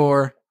the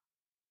door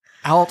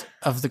out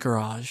of the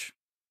garage,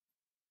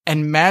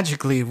 and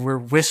magically we're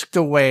whisked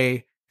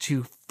away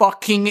to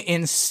fucking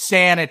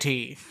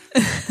insanity.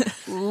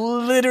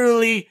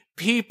 Literally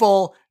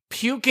people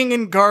puking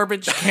in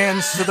garbage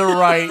cans to the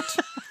right,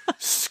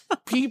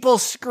 people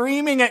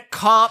screaming at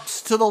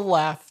cops to the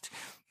left,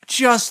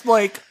 just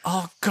like,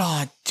 oh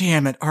God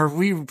damn it, are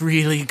we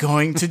really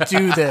going to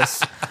do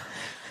this?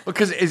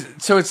 Because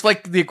it's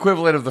like the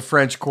equivalent of the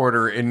French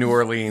Quarter in New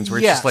Orleans, where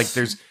it's just like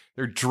they're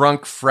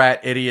drunk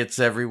frat idiots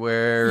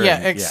everywhere. Yeah,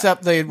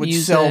 except they would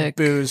sell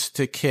booze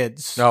to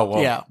kids. Oh,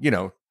 well, you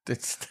know,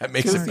 that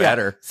makes it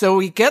better. So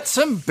we get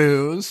some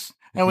booze,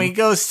 and we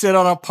go sit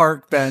on a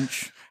park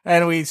bench,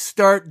 and we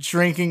start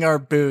drinking our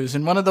booze.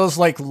 And one of those,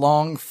 like,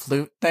 long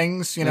flute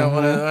things, you know,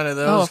 one of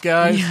those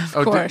guys. Yeah,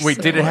 of course.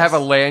 Did it have a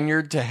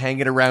lanyard to hang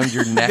it around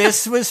your neck?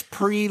 This was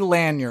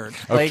pre-lanyard.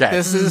 Okay. Like,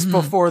 this is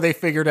before they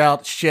figured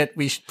out, shit,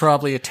 we should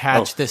probably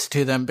attach this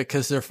to them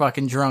because they're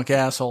fucking drunk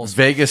assholes.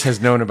 Vegas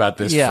has known about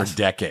this for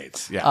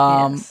decades.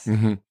 Yeah.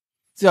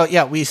 So,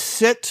 yeah, we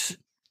sit,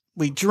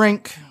 we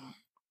drink,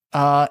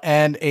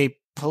 and a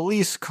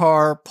police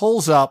car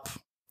pulls up,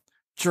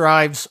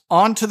 drives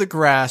onto the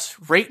grass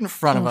right in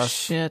front of us.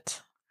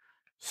 Shit.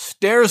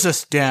 Stares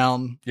us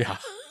down. Yeah.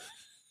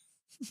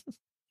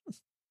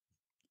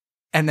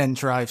 And then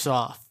drives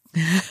off.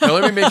 Now,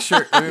 let me make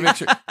sure.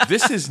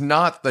 This is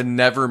not the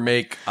never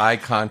make eye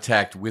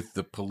contact with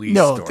the police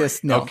story.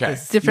 Okay.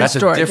 Different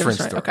story. A different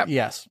story. Okay.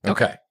 Yes.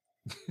 Okay.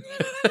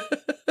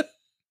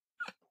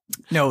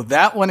 No,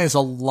 that one is a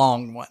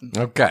long one.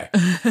 Okay.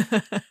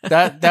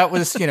 That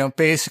was, you know,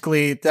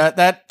 basically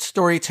that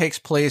story takes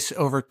place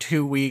over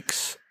 2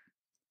 weeks.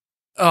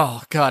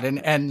 Oh God, and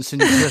ends in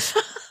just.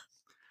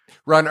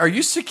 Ron, are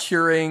you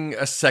securing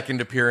a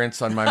second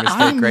appearance on My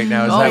Mistake right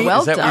now?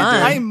 Well is that what done.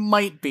 you're I doing?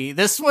 might be.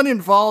 This one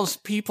involves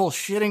people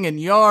shitting in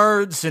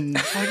yards and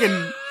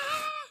fucking.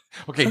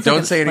 Okay,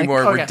 don't say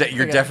anymore.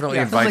 You're definitely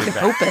invited Like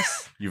an back.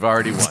 opus. You've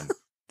already won.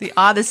 The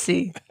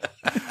Odyssey.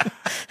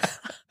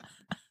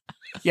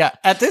 Yeah,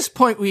 at this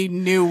point, we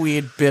knew we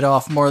had bit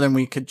off more than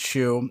we could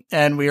chew,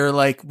 and we were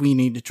like, we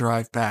need to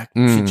drive back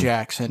to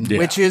Jackson,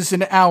 which is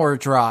an hour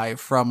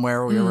drive from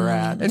where we were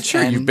at. And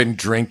sure, you've been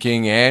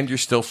drinking and you're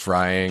still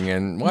frying,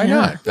 and why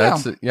not?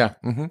 That's it. Yeah.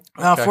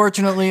 Okay.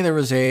 Fortunately, there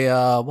was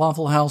a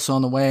Waffle House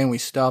on the way, and we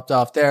stopped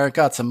off there,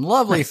 got some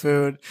lovely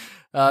food.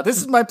 This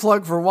is my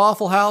plug for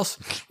Waffle House.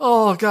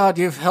 Oh, God,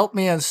 you've helped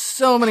me on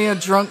so many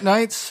drunk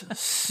nights,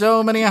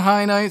 so many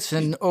high nights,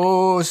 and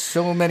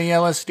so many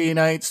LSD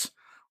nights.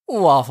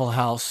 Waffle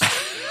House.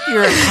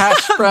 Your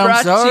hash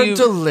browns are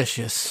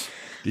delicious.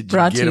 Did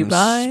you get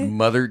them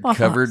smothered,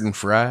 covered, and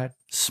fried?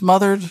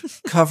 Smothered,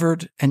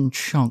 covered, and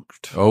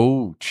chunked.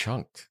 Oh,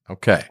 chunked.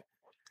 Okay.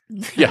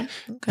 Yeah.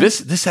 Okay.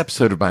 This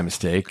episode of My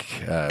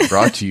Mistake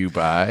brought to you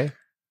by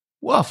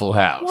Waffle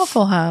House.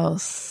 Waffle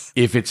House.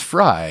 If it's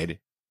fried,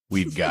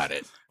 we've got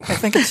it. I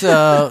think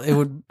it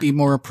would be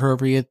more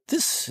appropriate.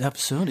 This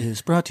episode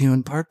is brought to you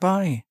in part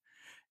by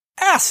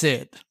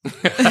acid.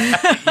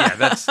 Yeah,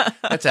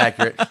 that's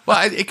accurate.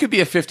 Well, it could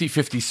be a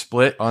 50-50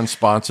 split on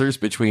sponsors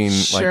between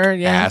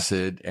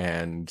acid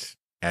and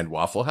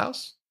Waffle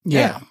House.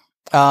 Yeah.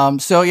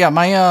 So yeah,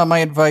 my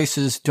advice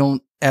is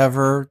don't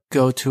ever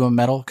go to a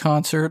metal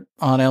concert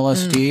on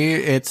LSD.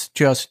 It's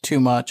just too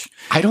much.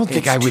 I don't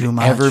think It's I would too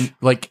much. ever,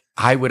 like,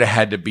 I would have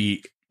had to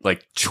be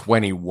like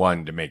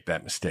 21 to make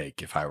that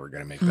mistake if I were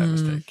going to make that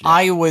mistake. Yeah.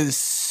 I was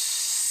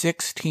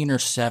 16 or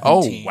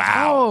 17. Oh,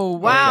 wow. Oh,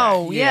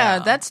 wow. Okay. Yeah, Yeah.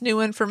 that's new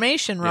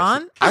information, Yes.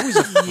 Ron. I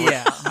was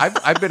Yeah.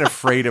 I've been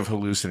afraid of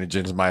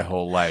hallucinogens my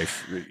whole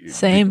life.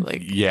 Same.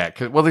 Yeah.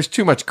 Well, there's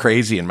too much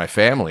crazy in my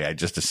family. I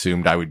just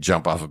assumed I would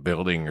jump off a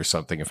building or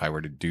something if I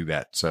were to do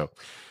that. So,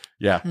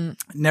 yeah.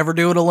 Never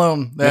do it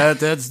alone.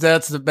 That's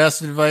the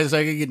best advice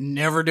I could get.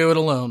 Never do it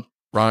alone.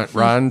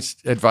 Ron's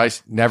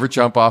advice: never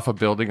jump off a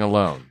building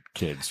alone.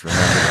 Kids,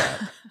 remember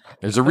that.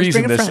 There's a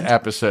reason bring a this friend.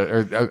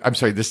 episode, or I'm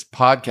sorry, this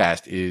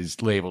podcast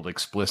is labeled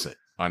explicit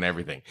on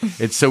everything.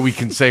 It's so we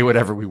can say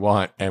whatever we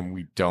want and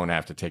we don't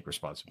have to take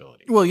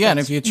responsibility. Well, yeah, and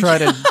if you try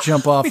to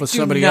jump off with do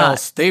somebody not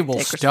else, they will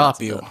take stop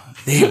you.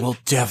 They will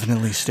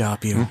definitely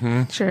stop you.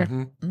 Sure.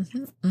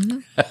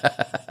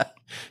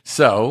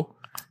 So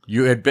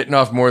you had bitten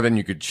off more than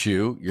you could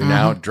chew. You're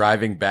now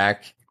driving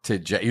back to,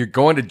 you're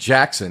going to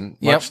Jackson,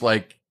 much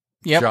like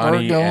Yep, Johnny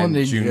we're going and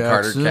to June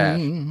Carter Cash.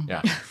 Jackson.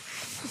 Yeah.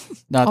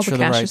 Not All the sure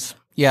the caches. rights.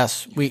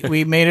 Yes,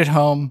 we made it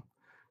home.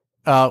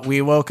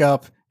 We woke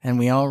up and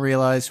we all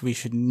realized we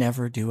should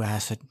never do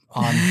acid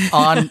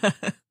on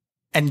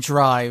and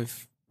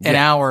drive an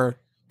hour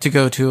to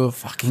go to a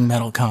fucking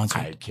metal concert.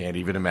 I can't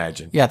even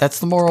imagine. Yeah, that's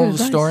the moral of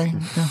the Good story.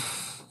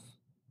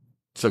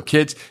 So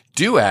kids,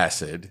 do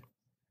acid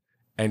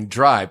and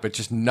drive, but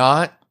just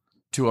not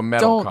to a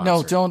metal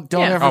concert. Don't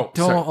Yeah. ever, Oh,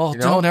 sorry. You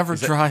know, don't ever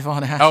is it- drive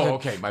on acid. Oh,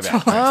 okay, my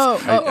bad.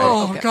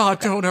 Oh, okay. God,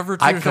 don't ever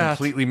do I that.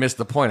 completely missed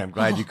the point. I'm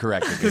glad you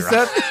corrected me. Because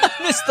Ron.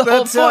 Missed the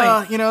whole that's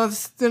point.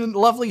 it's a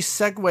lovely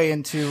segue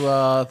into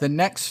the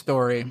next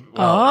story.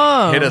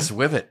 Oh. Hit us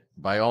with it,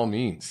 by all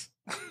means.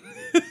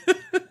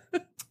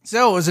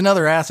 So it was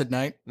another acid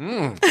night.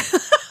 It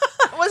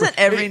wasn't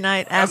every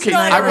night. Acid Okay,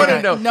 night. I Every wanna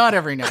night. know- Not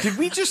every night. Did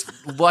we just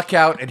luck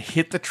out and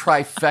hit the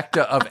trifecta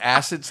of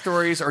acid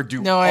stories, or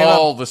do No, I have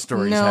all the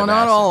stories No, have not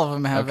acid? all of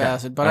them have Okay.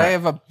 acid, but All I right.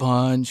 have a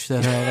bunch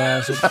that have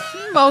acid.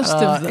 Most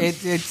of them.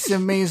 It's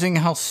amazing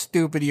how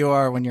stupid you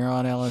are when you're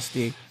on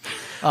LSD.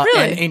 Really?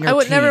 And in your I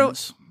would never-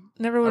 teens.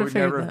 Never I would have would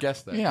figured never have that.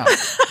 guessed that. Yeah.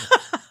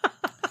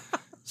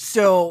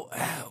 So,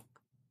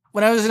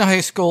 when I was in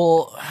high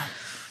school,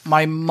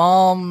 my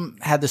mom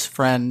had this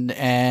friend,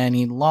 and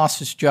he lost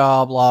his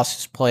job, lost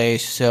his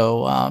place.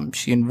 So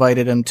she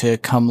invited him to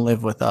come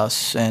live with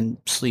us and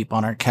sleep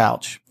on our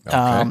couch.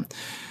 Okay.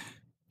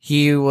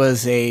 He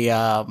was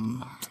a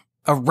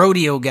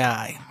rodeo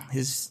guy.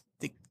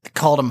 They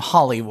called him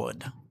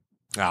Hollywood.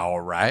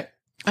 All right.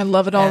 I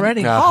love it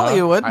already. Uh,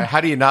 Hollywood. How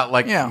do you not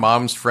like Yeah.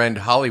 mom's friend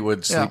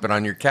Hollywood sleeping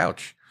on your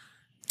couch?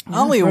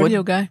 Hollywood.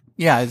 Rodeo guy.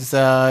 Yeah, it's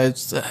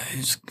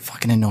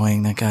fucking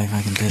annoying. That guy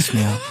fucking pissed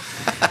me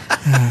off.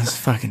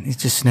 It's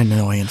just an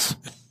annoyance.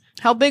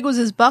 How big was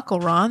his buckle,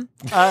 Ron?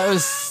 It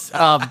was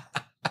a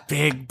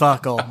big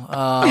buckle.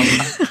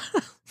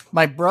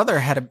 My brother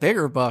had a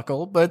bigger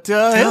buckle, but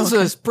his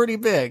was pretty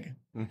big.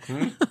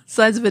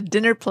 Size of a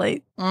dinner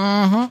plate.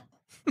 Mm-hmm.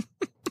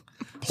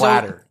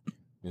 Platter.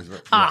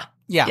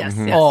 Yeah. Yes,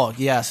 Mhm. yes. Oh,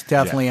 yes,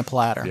 definitely a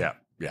platter. Yeah.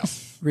 Yeah.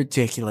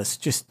 Ridiculous.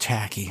 Just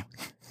tacky.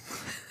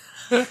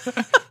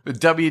 The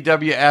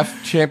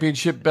WWF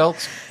championship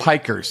belts,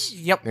 pikers.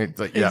 Yep. It's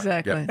like,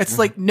 Exactly. It's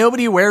like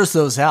nobody wears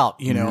those out,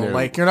 you know? No.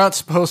 Like you're not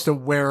supposed to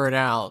wear it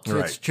out.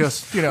 Right. It's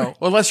just, you know.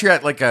 Well, unless you're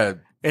at like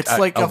It's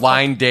like a a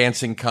line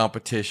dancing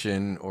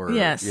competition or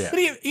Yes. yeah. But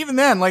even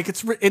then, like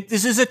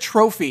this is a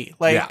trophy.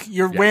 Like Yeah.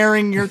 you're Yeah.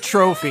 wearing your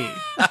trophy.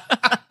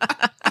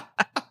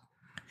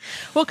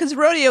 Well, because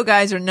rodeo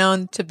guys are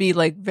known to be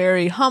like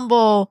very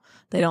humble.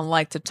 They don't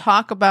like to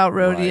talk about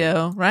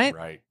rodeo, right?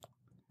 Right.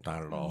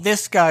 Not at all.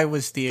 This guy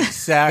was the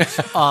exact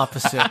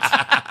opposite.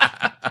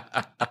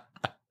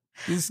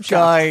 This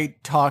guy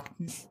talked.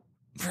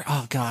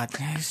 Oh God,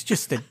 he's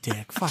just a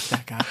dick. Fuck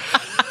that guy.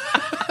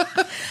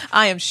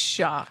 I am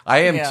shocked. I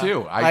am Yeah.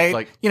 too. I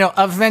like you know,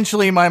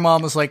 eventually my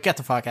mom was like, get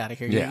the fuck out of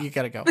here. Yeah. You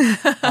gotta go.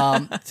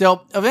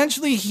 So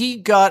eventually he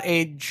got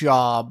a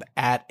job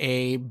at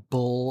a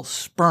bull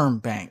sperm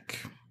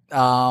bank.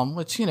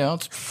 Which, you know,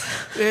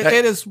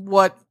 it is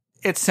what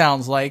it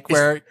sounds like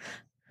where.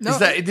 Is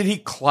that, did he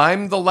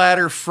climb the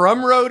ladder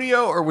from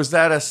rodeo or was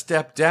that a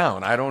step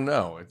down? I don't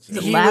know. he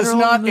was lateral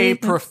not a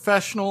movement?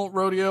 professional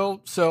rodeo,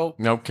 so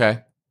Okay.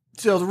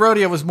 the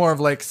rodeo was more of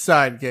like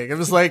side gig. It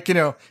was like, you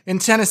know, in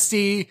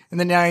Tennessee in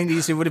the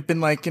 90s, it would have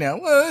been like, you know,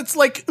 well, it's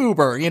like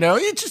Uber, you know,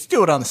 you just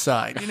do it on the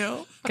side, you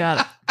know.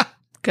 Got it.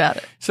 Got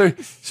it. So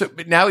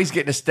but now he's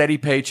getting a steady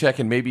paycheck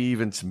and maybe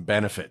even some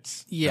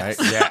benefits. Yes.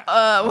 Right?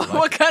 Yeah.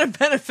 What kind of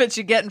benefits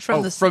you getting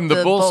from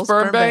the Bull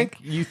Sperm Bank?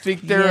 You think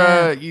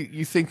they're Yeah.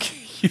 you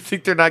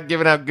think they're not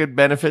giving out good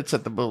benefits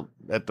at the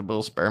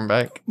Bull Sperm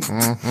Bank?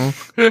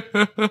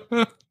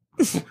 Mhm.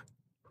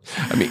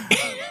 I mean,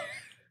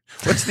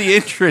 what's the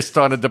interest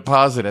on a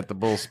deposit at the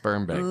Bull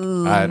Sperm Bank?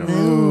 I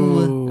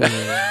don't know.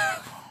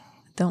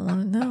 Don't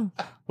want to know.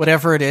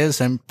 Whatever it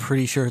is, I'm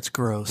pretty sure it's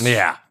gross.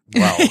 Yeah.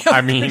 Well,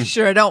 I mean,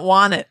 Sure, I don't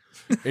want it.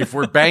 if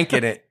we're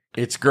banking it,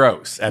 It's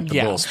gross at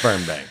the Bull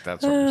Sperm Bank.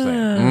 That's what I'm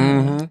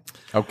saying.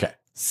 Okay.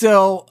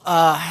 So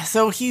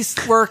he's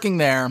working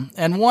there,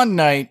 and one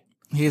night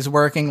he's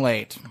working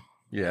late.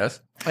 Yes.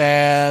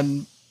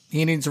 And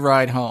he needs a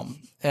ride home.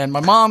 And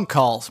my mom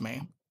calls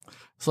me.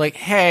 It's like,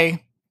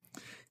 hey,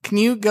 can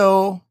you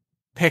go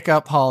pick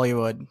up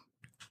Hollywood?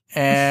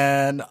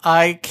 And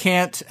I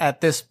can't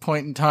at this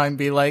point in time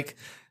be like,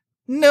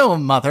 no,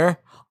 mother,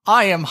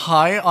 I am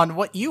high on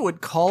what you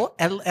would call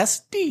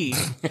LSD.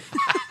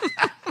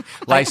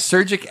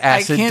 Lysergic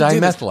acid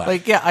dimethylate.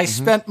 Like, yeah, I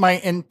spent my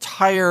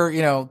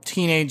entire,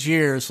 teenage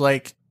years,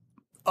 like,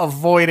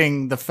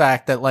 avoiding the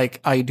fact that, like,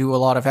 I do a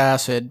lot of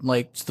acid,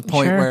 like, to the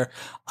point where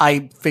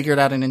I figured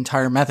out an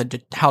entire method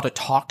to how to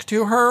talk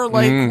to her,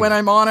 like, when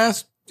I'm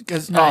honest.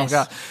 Because,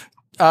 oh,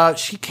 God.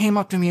 She came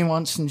up to me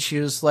once and she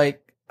was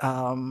like,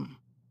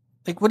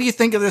 what do you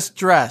think of this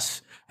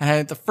dress?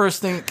 And the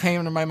first thing that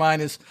came to my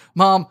mind is,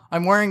 Mom,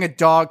 I'm wearing a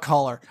dog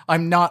collar.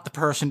 I'm not the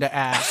person to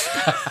ask.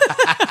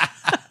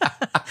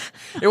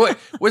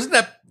 Wasn't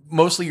that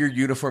mostly your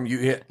uniform? You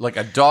hit like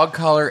a dog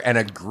collar and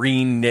a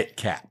green knit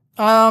cap.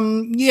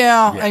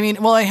 Yeah. I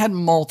mean, well, I had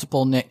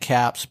multiple knit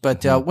caps,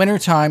 but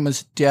wintertime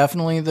was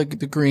definitely the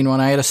green one.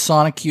 I had a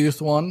Sonic Youth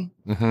one,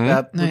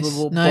 that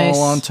little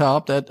ball on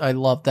top. That I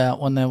loved that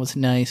one. That was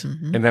nice.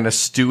 And then a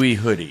Stewie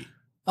hoodie.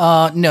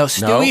 No,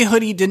 Stewie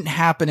hoodie didn't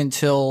happen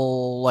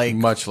until like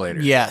much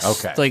later.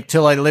 Yes, okay, like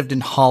till I lived in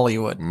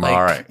Hollywood. Like,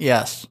 all right,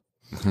 yes,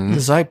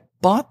 because I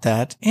bought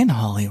that in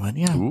Hollywood.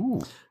 Yeah.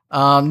 Ooh.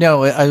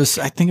 No, I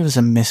think it was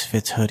a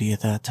Misfits hoodie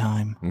at that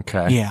time.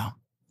 Okay. Yeah.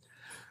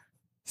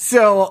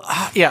 So,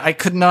 I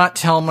could not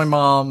tell my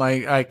mom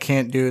I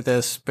can't do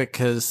this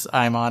because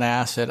I'm on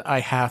acid. I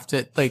have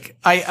to, like,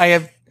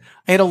 I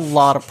had a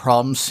lot of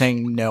problems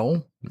saying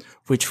no,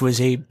 which was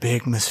a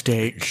big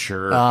mistake.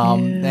 Sure.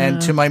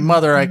 And to my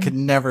mother, I could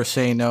never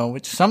say no,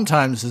 which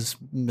sometimes is a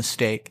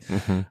mistake.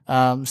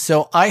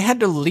 So I had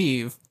to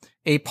leave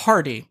a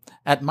party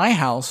at my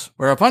house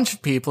where a bunch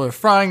of people are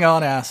frying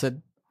on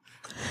acid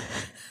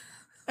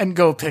and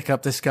go pick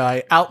up this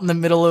guy out in the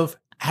middle of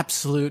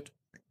absolute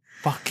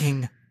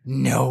fucking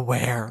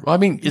nowhere. Well, I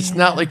mean, it's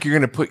not like you're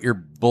going to put your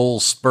bull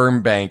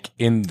sperm bank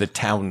in the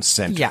town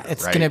center. Yeah,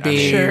 it's right? going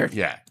to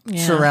be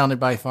surrounded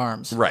by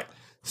farms. Right.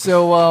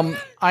 So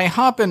I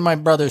hop in my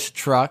brother's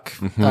truck,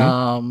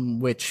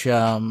 which,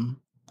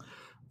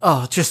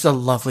 just a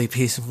lovely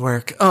piece of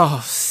work.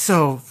 Oh,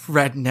 so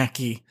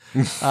rednecky.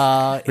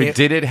 But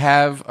did it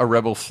have a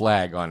rebel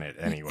flag on it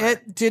anyway?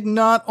 It did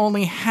not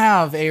only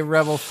have a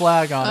rebel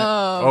flag on it.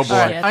 Oh boy.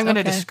 Right, I'm going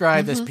to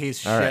describe this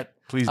piece of All shit. right,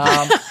 please do.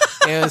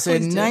 It was a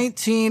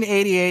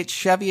 1988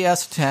 Chevy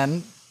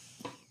S10.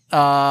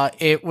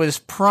 It was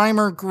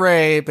primer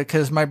gray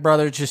because my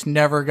brother just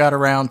never got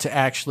around to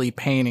actually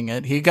painting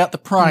it. He got the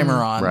primer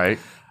on. Right.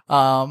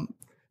 So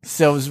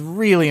it was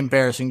really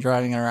embarrassing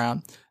driving it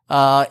around.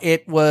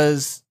 It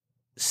was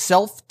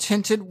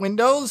self-tinted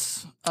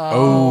windows.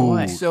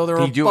 So there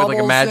were did you do it with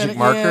like a magic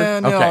marker?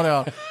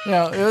 Yeah,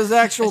 no. It was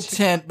actual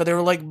tint, but there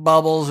were like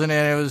bubbles in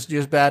it. It was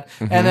just bad.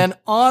 And then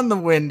on the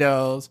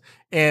windows,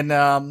 in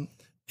a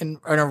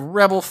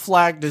rebel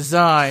flag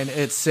design,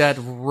 it said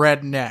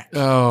redneck.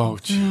 Oh,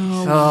 geez.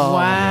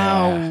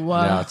 Wow. Yeah.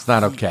 No, it's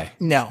not okay.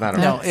 No, not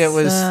no, okay. it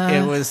was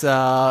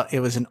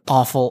an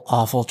awful,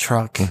 awful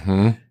truck.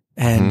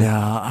 And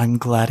I'm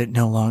glad it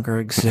no longer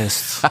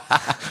exists.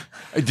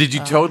 Did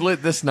you total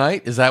it this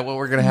night? Is that what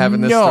we're going to have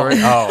in this story?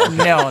 Oh,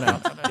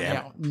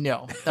 okay.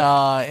 No.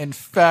 In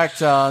fact,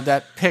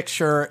 that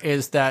picture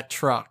is that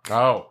truck.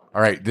 Oh,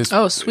 all right.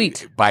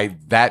 Sweet. By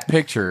that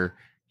picture,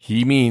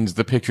 he means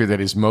the picture that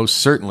is most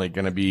certainly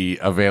going to be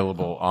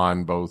available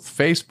on both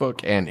Facebook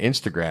and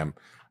Instagram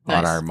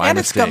on our My And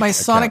it's got my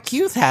Mistake Sonic accounts.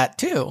 Youth hat,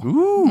 too.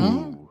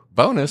 Ooh,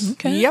 bonus.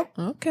 Okay. Yep.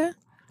 Okay.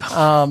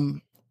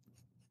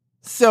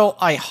 So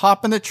I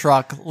hop in the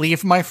truck,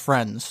 leave my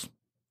friends.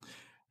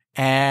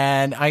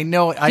 And I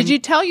know... Did you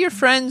tell your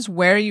friends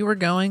where you were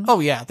going? Oh,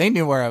 yeah. They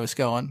knew where I was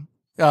going.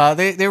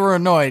 They were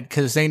annoyed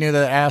because they knew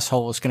that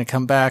asshole was going to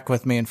come back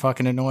with me and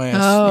fucking annoy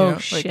us. Oh,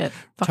 shit. Like,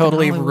 Fucking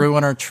totally Hollywood.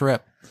 ruin our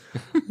trip.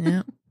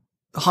 Yeah.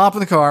 Hop in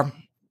the car.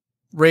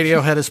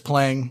 Radiohead is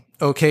playing.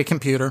 OK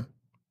Computer.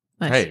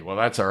 Nice. Hey, well,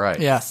 that's all right.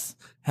 Yes.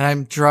 And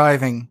I'm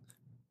driving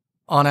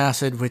on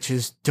acid, which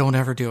is don't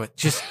ever do it.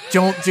 Just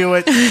don't do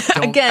it.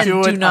 Don't Again,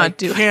 do it. do not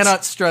do it. I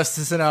cannot stress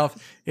this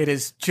enough. It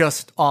is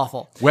just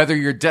awful. Whether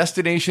your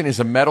destination is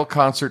a metal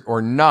concert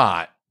or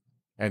not,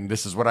 and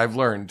this is what I've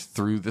learned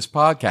through this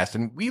podcast,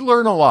 and we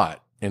learn a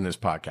lot in this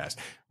podcast.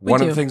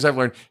 One of the things I've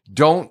learned,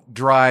 don't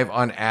drive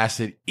on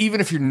acid, even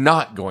if you're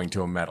not going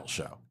to a metal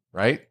show,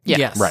 right? Yeah.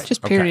 Yes. Right.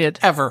 Just Okay. period.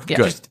 Ever. Yeah.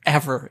 Just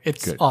ever.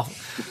 It's Good.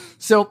 awful.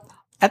 So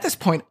at this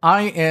point,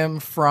 I am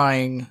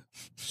frying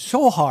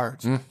so hard.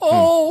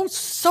 Oh,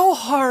 so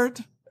hard.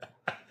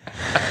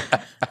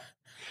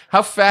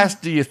 How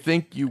fast do you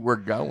think you were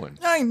going?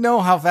 I know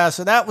how fast.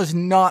 So that was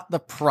not the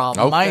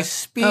problem. Okay. My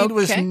speed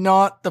was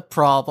not the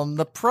problem.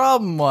 The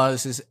problem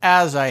is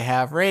as I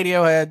have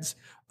Radiohead's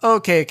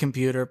OK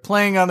Computer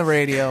playing on the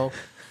radio,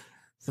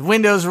 the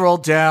windows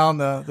rolled down,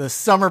 the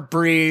summer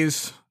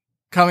breeze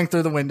coming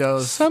through the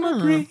windows. Summer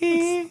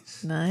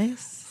breeze.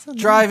 Nice.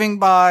 Driving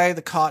by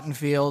the cotton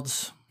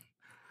fields,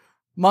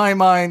 my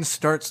mind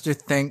starts to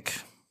think,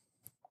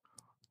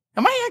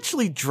 am I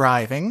actually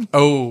driving?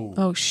 Oh.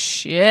 Oh,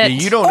 shit. Yeah,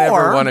 you don't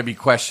ever Or- want to be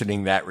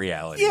questioning that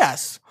reality.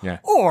 Yes. Yeah.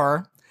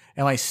 Or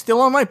am I still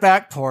on my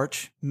back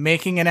porch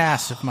making an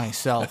ass of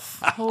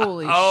myself?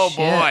 Holy Oh, shit.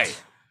 boy.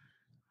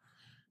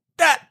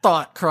 That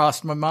thought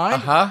crossed my mind.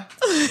 Uh-huh.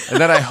 And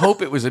then I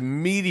hope it was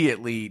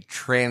immediately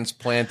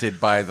transplanted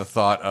by the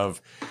thought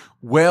of,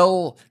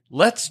 well,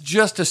 let's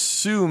just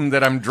assume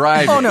that I'm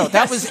driving. Oh no,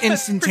 that was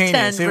instantaneous.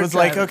 Pretend It we're was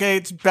like, driving. okay,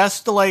 it's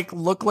best to like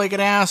look like an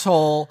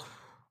asshole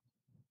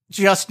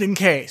just in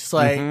case.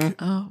 Like, Mhm.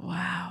 Oh,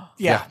 wow.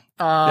 yeah.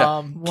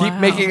 Yeah. Keep Wow.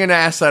 making an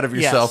ass out of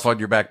yourself Yes. on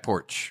your back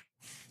porch.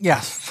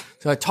 Yes.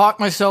 So I talk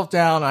myself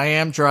down. I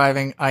am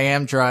driving.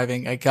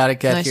 I gotta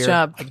get Nice here.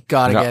 job. I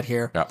gotta Yeah. get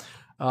here. Yeah.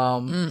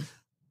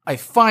 I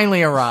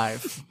finally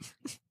arrive.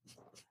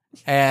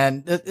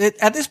 And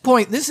at this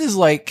point, this is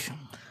like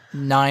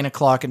 9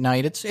 o'clock at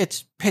night.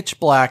 It's pitch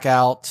black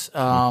out.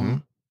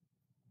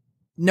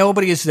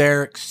 Nobody is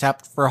there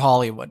except for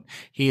Hollywood.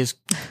 He is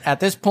at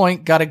this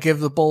point got to give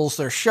the bulls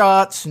their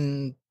shots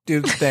and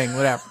do the thing,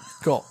 whatever.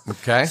 Cool.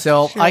 Okay.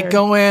 So I Sure.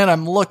 go in.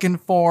 I'm looking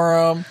for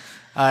him.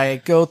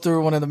 I go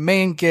through one of the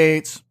main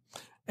gates,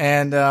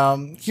 and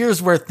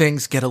here's where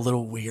things get a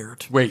little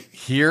weird. Wait,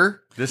 here?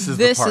 This is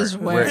This the part. is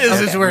where-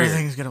 This is Okay. where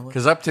things get a little.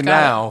 Because up to Got it.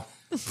 now,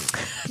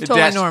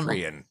 Totally normal.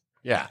 pedestrian.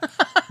 Yeah.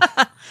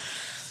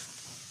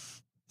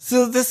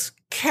 So this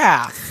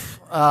calf,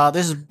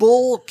 this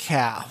bull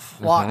calf,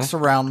 walks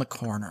around the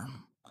corner.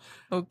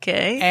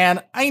 Okay.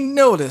 And I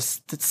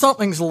noticed that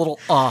something's a little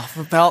off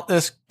about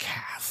this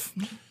calf.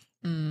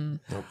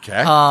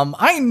 Okay.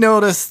 I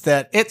noticed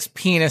that its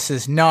penis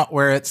is not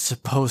where it's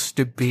supposed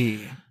to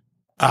be.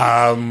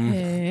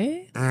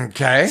 Okay.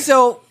 Okay.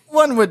 So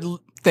one would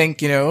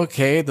think,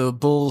 okay, the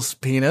bull's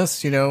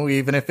penis,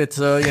 even if it's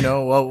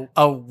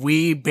a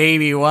wee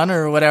baby one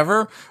or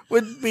whatever,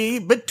 would be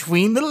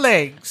between the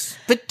legs,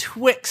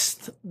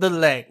 betwixt the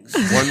legs.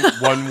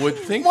 One would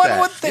think One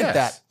that. would think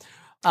yes.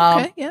 that.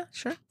 Okay. Yeah,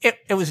 sure.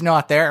 It was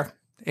not there.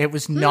 It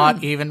was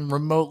not even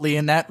remotely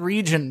in that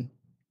region.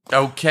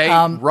 Okay.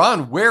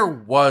 Ron, where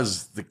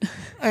was the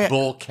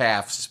bull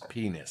calf's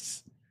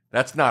penis?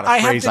 That's not a I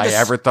have phrase to I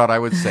ever thought I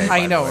would say. I by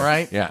the know, way.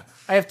 right? Yeah.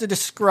 I have to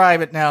describe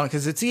it now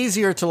because it's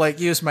easier to like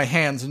use my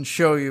hands and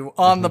show you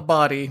on the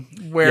body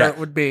where Yeah. it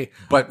would be.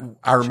 But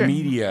our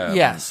media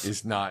Yes.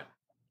 is not,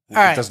 All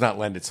right. it does not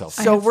lend itself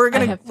to So have- we're I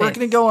gonna have we're faith.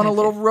 gonna go on I a have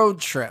little faith. road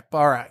trip.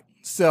 All right.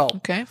 So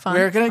Okay, fine.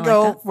 we're gonna I like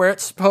go that. where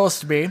it's supposed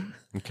to be.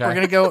 Okay. We're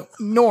gonna go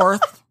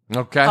north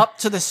Okay. up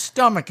to the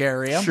stomach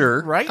area.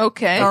 Sure. Right.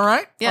 Okay. All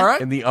right. Yeah. All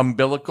right. In the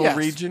umbilical Yes.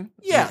 region?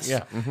 Yes.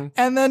 Yeah. Mm-hmm.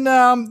 And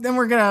then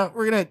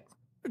we're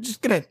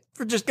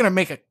just gonna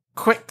make a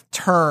quick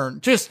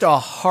turn, just a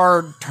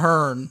hard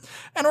turn,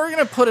 and we're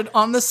gonna put it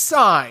on the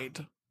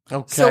side.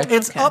 Okay. So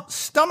it's Okay. up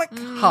stomach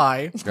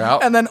high, Yeah.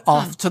 and then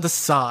off to the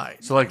side.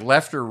 So like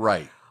left or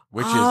right?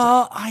 Which is it?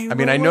 I I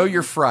mean, I know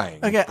you're frying.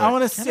 Okay, but- I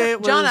want to say it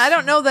was John, I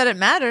don't know that it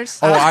matters.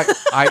 Oh,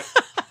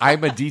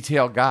 I'm a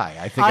detail guy.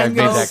 I think I've I'm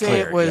made gonna that say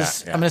clear. it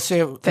was. Yeah, I'm gonna say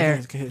it.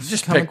 Fair. It's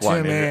Just coming pick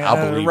one, to me, and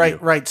I'll believe right, you.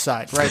 right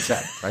side, right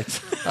side. Right.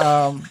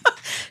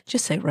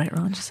 Just say right,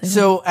 Ron. Just say right.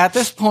 So at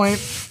this point,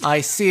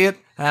 I see it,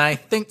 and I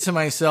think to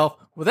myself,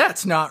 "Well,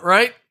 that's not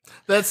right.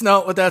 That's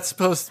not what that's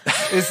supposed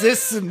to. Is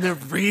this some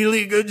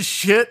really good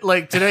shit?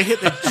 Like, did I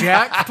hit the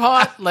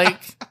jackpot?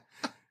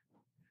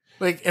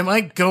 Like, am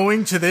I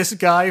going to this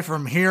guy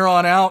from here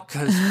on out?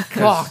 Because,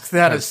 fuck,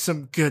 that is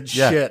some good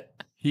Yeah. shit."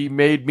 He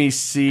made me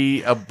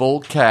see a bull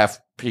calf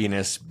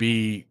penis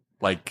be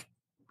like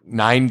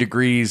 9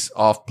 degrees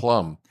off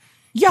plumb.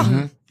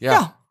 Yeah.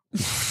 Yeah.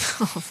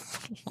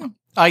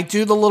 I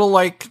do the little,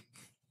 like,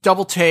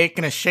 double take,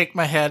 and I shake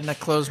my head, and I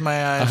close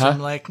my eyes. Uh-huh. I'm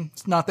like,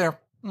 it's not there.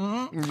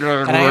 And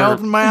I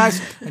open my eyes,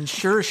 and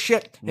sure as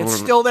shit, it's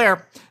still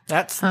there.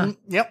 That's where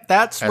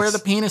That's-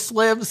 the penis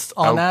lives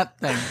on Oh. that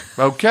thing.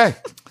 Okay.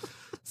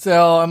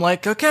 So I'm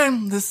like, okay,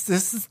 this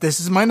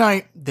is my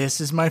night. This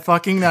is my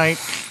fucking night.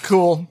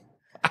 Cool.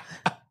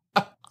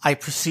 I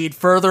proceed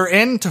further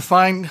in to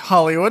find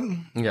Hollywood,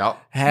 Yeah.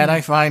 and I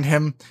find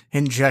him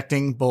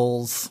injecting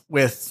bulls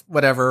with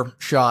whatever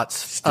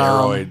shots,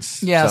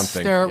 Steroids, yes,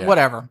 something. Yeah.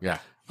 whatever. Yeah.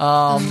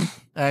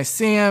 I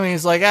see him.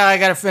 He's like, I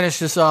got to finish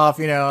this off.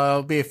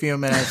 It'll be a few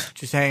minutes.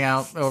 Just hang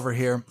out over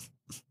here.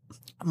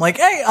 I'm like,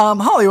 hey,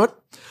 Hollywood.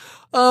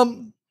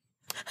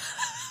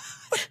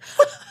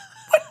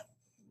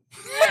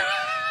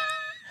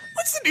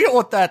 What's the deal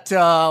with that,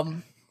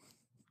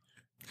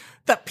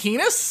 that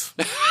penis?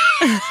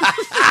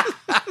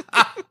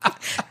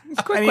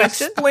 Quick And he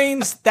question.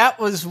 explains that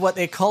was what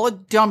they call a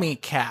dummy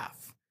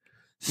calf.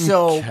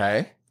 So,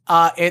 Okay.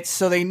 it's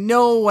so they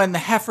know when the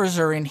heifers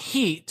are in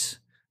heat,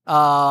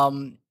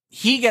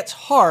 he gets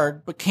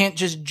hard, but can't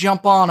just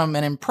jump on them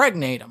and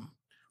impregnate them.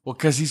 Well,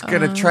 because he's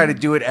going to try to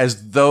do it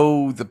as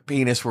though the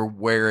penis were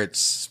where it's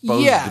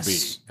supposed Yes. to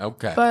be.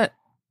 Okay.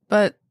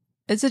 But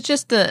is it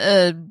just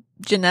a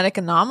genetic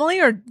anomaly,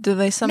 or do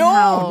they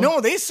somehow?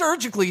 No, they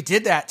surgically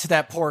did that to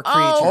that poor creature.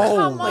 Oh,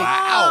 come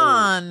wow.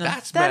 on.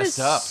 That's That messed is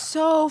up.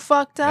 so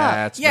fucked up.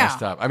 That's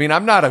messed up. I mean,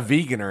 I'm not a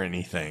vegan or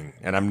anything,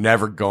 and I'm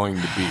never going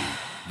to be.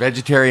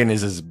 Vegetarian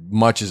is as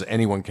much as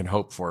anyone can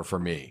hope for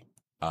me.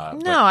 No,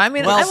 I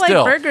mean, well, I like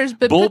still, burgers,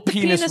 but bull put the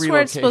penis penis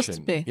where it's supposed to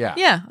relocation. be.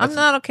 Yeah. I'm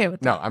not okay with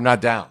that. No, I'm not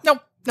down. Nope.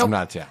 I'm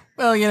not down.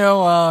 Well,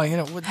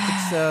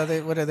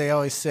 what do they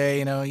always say?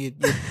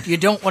 You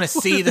don't want to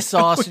see the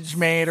sausage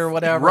made or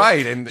whatever.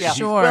 Right. And Yeah.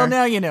 Sure. Well,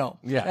 now you know.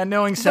 Yeah. And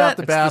knowing's half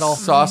the But- battle.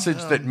 The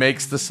sausage that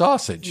makes the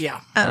sausage.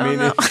 Yeah. I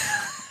mean,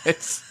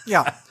 It's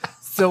Yeah.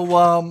 So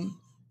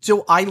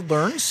I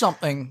learned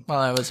something while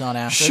I was on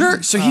acid.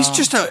 sure. So he's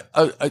just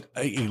a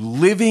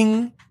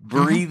living,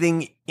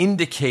 breathing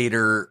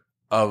indicator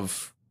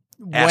of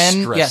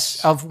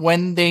estrus. of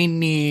when they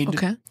need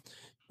okay.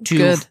 to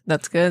Good.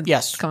 That's good.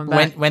 Yes, Coming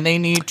back. when they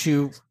need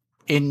to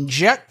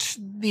inject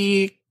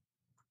the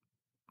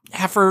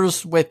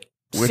heifers with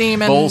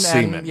semen, bull and,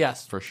 semen.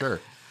 yes, for sure.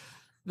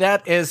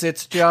 that is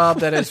its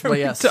job. That is What are we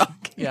yes, talking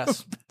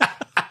yes.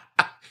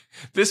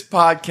 This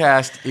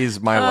podcast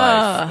is my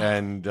life,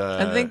 and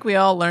I think we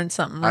all learned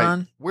something,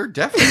 Ron. we're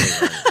definitely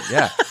learning.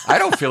 Yeah, I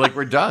don't feel like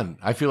we're done.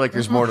 I feel like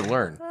there's more to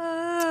learn.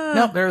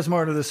 No, there's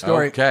more to the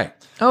story. Okay.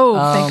 Oh,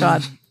 thank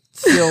God.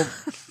 So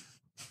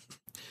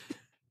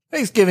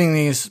he's giving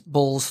these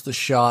bulls the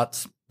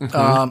shots.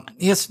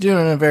 He has to do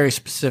it in a very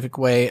specific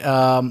way.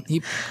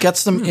 He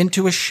gets them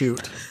into a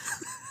chute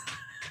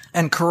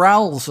and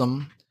corrals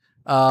them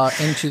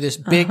into this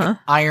big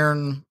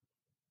iron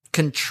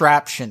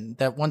contraption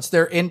that once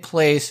they're in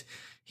place,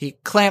 he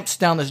clamps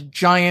down this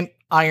giant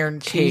iron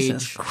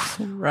Jesus cage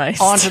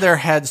Christ. onto their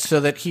heads so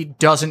that he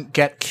doesn't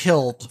get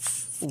killed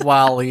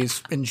while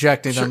he's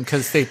injecting them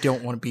because they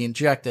don't want to be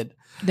injected.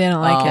 They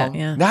don't like it.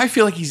 Yeah. Now I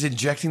feel like he's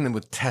injecting them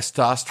with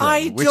testosterone,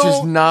 I which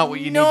is not what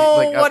you need.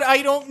 Like,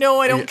 I don't know.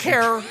 I don't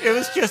care. It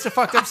was just a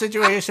fucked up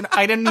situation.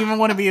 I didn't even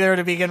want to be there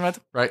to begin with.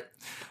 right?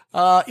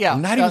 Yeah.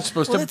 I'm not even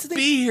supposed that's to the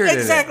be here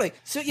Exactly.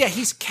 So yeah,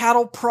 he's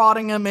cattle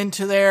prodding him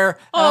into there.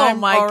 Oh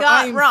my God,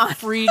 I'm Ron.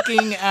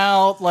 freaking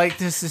out. Like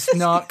this is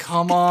not.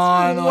 Come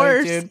on, like,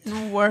 Worse.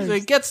 dude. Worse. So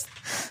he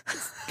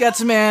gets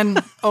him in,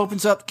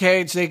 opens up the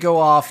cage. They go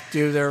off,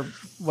 do their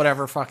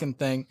whatever fucking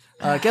thing.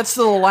 Gets to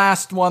the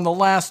last one. The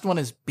last one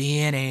is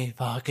being a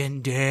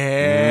fucking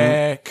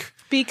dick.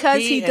 Because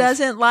he is-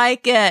 doesn't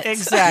like it.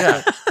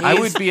 Exactly. I He's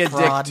would be a dick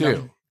prodding too.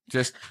 him.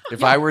 Just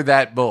if I were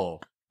that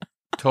bull,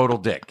 total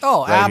dick.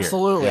 Oh, right here.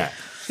 absolutely. Yeah.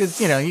 Because,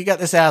 you got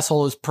this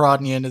asshole who's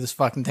prodding you into this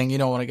fucking thing. You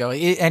don't want to go.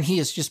 And he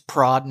is just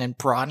prodding and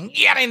prodding.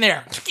 Get in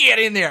there. Get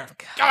in there.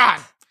 Come on.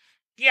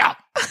 Yeah.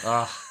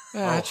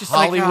 Oh, just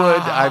like,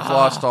 Hollywood, I've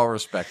lost all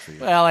respect for you.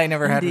 Well, I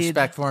never had Indeed.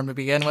 respect for him to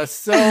begin with.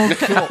 So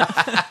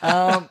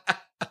cool.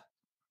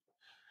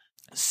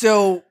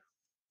 So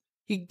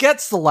he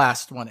gets the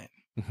last one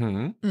in.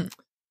 Mm-hmm.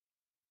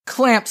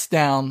 Clamps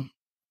down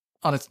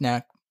on its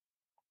neck.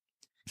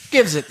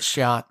 Gives it a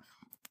shot.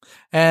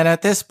 And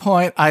at this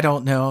point, I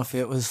don't know if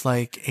it was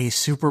like a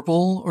Super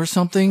Bowl or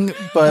something,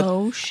 but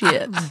Oh,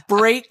 shit.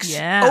 breaks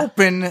Yeah.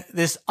 open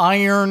this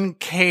iron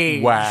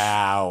cage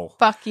Wow.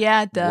 Fuck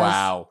yeah, it does.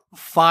 Wow.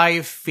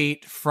 5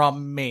 feet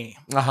from me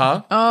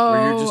Uh-huh. Oh,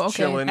 Where you're just okay.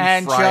 chilling,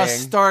 and frying.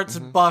 just starts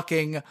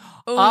bucking. Ooh.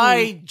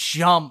 I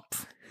jump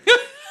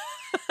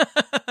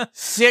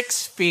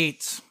 6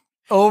 feet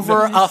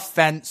over a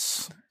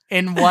fence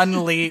in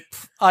one leap.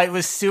 I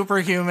was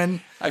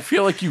superhuman. I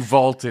feel like you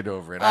vaulted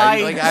over it.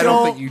 I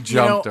don't think you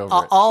jumped over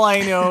it. All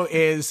I know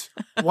is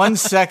 1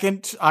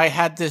 second I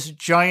had this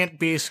giant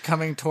beast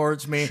coming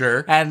towards me.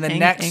 Sure. And the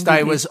next angry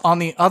I was on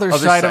the other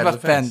side of a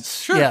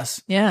fence. Sure.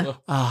 Yes. Yeah.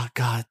 Oh,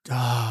 God.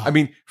 Oh. I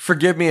mean,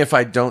 forgive me if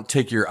I don't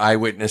take your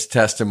eyewitness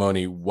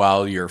testimony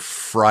while you're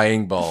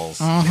frying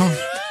balls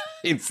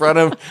in front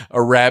of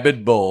a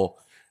rabid bull.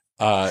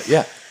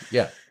 Yeah.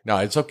 No,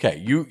 it's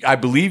okay. I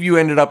believe you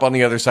ended up on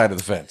the other side of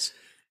the fence.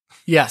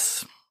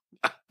 Yes.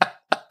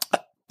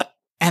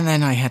 And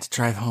then I had to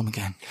drive home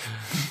again.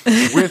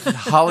 With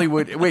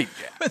Hollywood. Wait,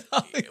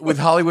 with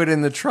Hollywood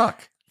in the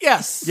truck.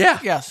 Yes. Yeah.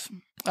 Yes.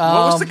 What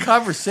was the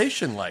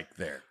conversation like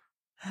there?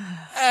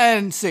 I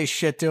didn't say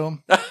shit to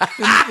him.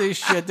 Didn't say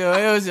shit to him.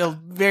 It was a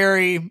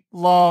very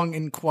long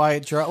and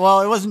quiet drive.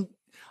 Well, it wasn't.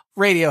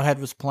 Radiohead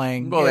was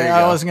playing. Well, there you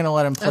I go. wasn't going to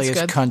let him play That's his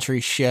good.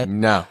 country shit.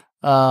 No.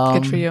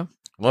 Good for you.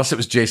 Unless it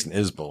was Jason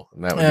Isbell,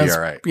 and that would be That's-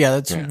 all right. Yeah,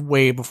 that's Yeah.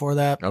 way before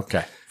that.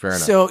 Okay, fair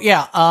enough. So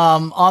yeah,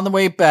 on the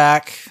way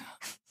back,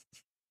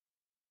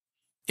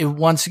 it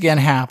once again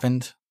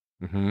happened.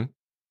 Mm-hmm.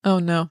 Oh,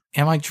 no.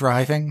 Am I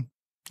driving?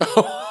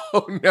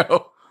 Oh,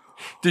 no.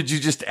 Did you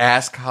just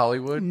ask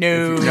Hollywood?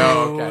 No,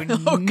 Okay.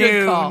 Oh,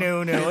 good call.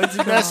 no. It's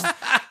the best,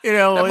 that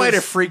That might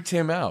have freaked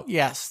him out.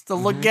 Yes, the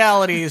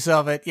legalities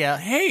of it. Yeah.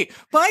 Hey,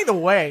 by the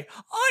way,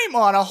 I'm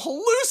on a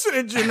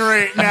hallucinogen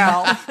right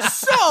now.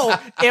 So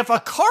if a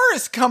car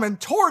is coming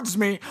towards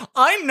me,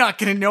 I'm not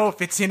going to know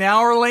if it's in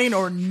our lane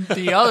or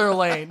the other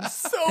lane.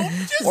 So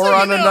just Or so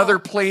on you know. another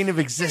plane of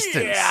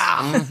existence.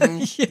 Yeah.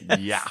 Mhm.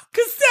 Yeah.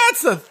 Because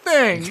that's a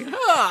thing.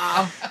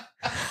 Ah.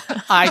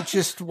 I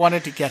just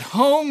wanted to get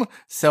home,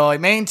 so I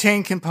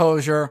maintained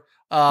composure.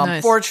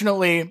 Nice.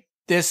 Fortunately,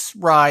 this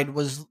ride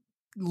was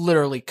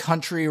literally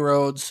country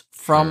roads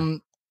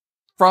from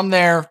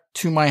there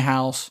to my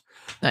house.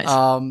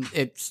 Nice.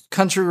 It's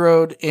country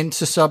road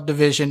into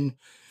subdivision.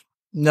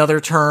 Another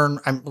turn.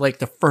 I'm like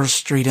the first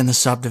street in the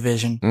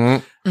subdivision.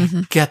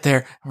 Mm-hmm. Get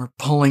there. And we're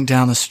pulling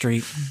down the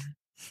street.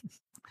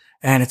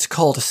 And it's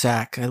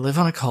cul-de-sac. I live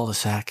on a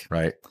cul-de-sac.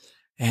 Right.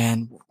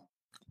 And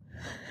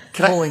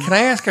can I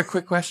ask a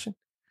quick question?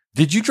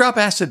 Did you drop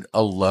acid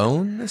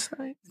alone this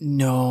night?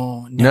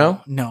 No.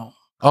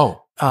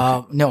 Oh.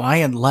 Okay. No, I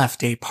had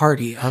left a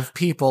party of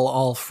people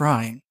all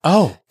frying.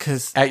 Oh.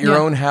 'Cause At your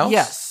own house?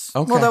 Yes.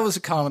 Okay. Well, that was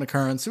a common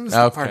occurrence. It was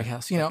the party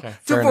house, Okay.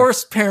 Fair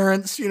divorced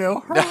parents,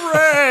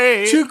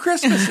 hooray! 2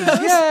 Christmases.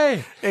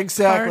 Yay.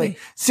 Exactly. Party.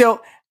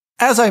 So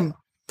as I'm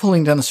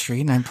pulling down the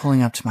street and I'm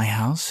pulling up to my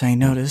house, I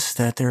notice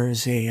that there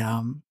is the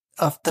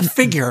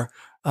figure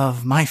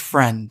of my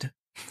friend,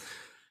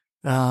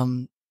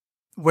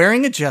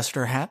 wearing a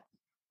jester hat.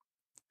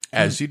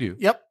 As you do.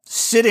 Yep.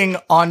 Sitting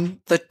on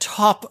the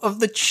top of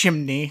the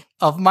chimney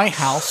of my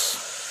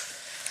house.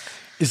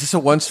 Is this a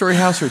 1-story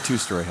house or a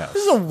 2-story house?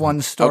 This is a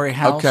 1-story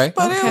house. Okay.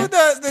 But Okay.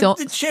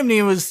 the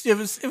chimney was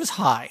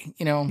high,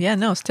 Yeah,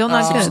 no, still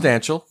not good.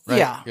 Substantial. Right?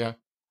 Yeah.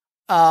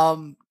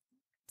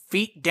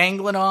 Feet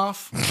dangling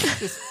off.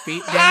 Just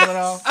feet dangling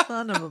off.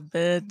 Son of a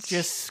bitch.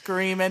 Just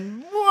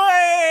screaming,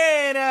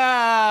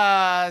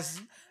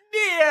 Buenos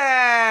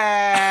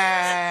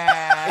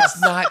dias!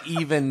 It's not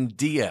even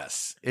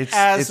DS. It's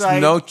As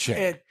Noche.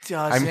 It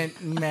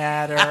doesn't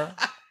matter.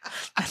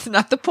 That's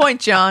not the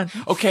point, John.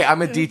 Okay,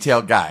 I'm a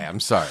detailed guy. I'm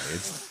sorry.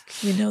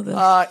 You know this.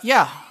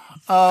 Yeah.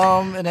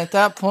 And at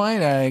that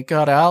point, I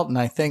got out and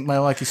I thanked my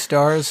lucky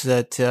stars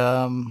that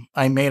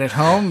I made it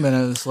home. And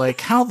I was like,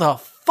 how the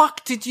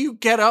fuck did you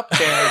get up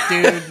there,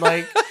 dude?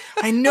 Like,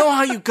 I know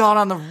how you got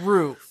on the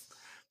roof,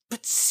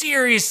 but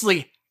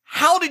seriously,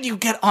 how did you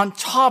get on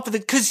top of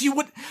it? Because you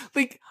would,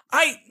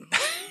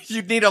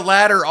 You'd need a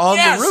ladder on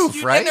the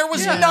roof, right? And there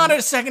was not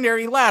a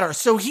secondary ladder.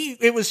 So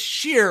it was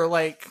sheer,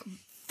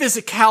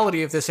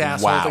 physicality of this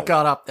asshole that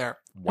got up there.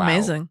 Wow.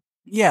 Amazing.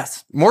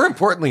 Yes. More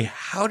importantly,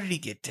 how did he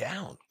get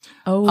down?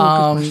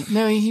 Oh,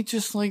 no, he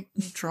just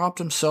dropped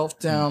himself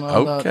down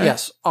on Okay.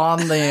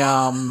 on the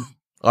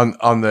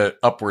On the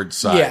upward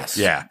side. Yes.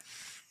 Yeah.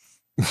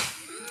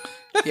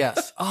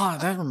 yes. Oh,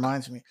 that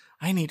reminds me.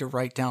 I need to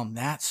write down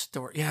that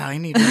story. Yeah, I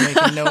need to make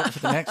a note for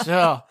the next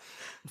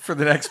For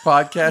the next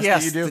podcast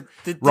Yes, that you do?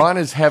 the- Ron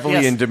is heavily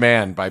yes. in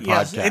demand by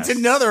Yes, podcasts. it's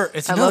another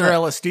I love it.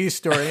 LSD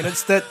story, and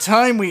it's that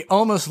time we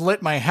almost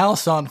lit my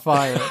house on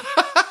fire.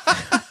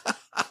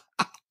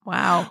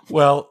 wow.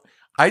 Well,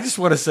 I just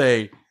want to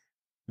say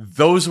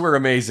those were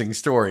amazing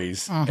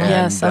stories. Mhm. And,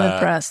 Yes, I'm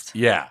impressed.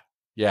 Yeah.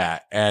 Yeah.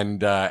 And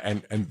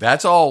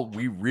that's all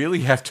we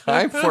really have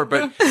time for.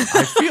 But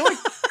I feel like,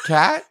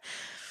 Kat,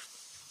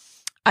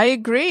 I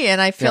agree,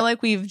 and I feel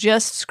like we've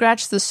just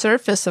scratched the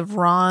surface of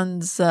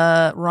Ron's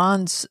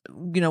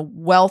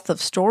wealth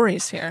of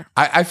stories here.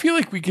 I feel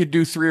like we could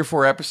do 3 or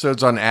 4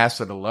 episodes on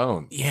acid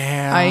alone.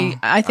 Yeah.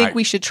 I think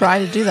we should try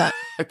to do that.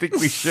 I think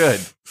we should.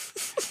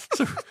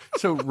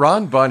 So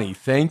Ron Bunney,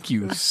 thank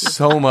you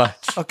so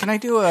much. Oh, can I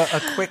do a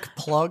quick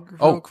plug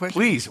real quick?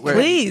 Please.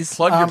 Please.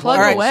 Plug your plug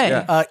plugs. away.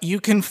 Yeah. You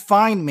can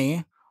find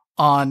me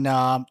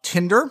on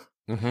Tinder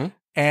Mhm.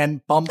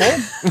 and Bumble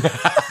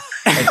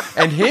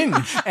And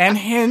Hinge. and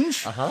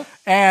Hinge. Uh-huh.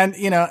 And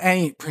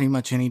pretty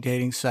much any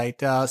dating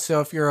site.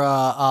 So if you're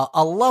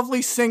a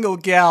lovely single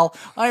gal,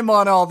 I'm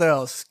on all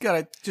those.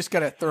 Gotta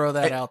throw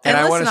that out there.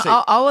 And I listen,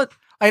 wanna say-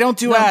 I don't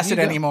do No, acid you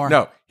don't. anymore.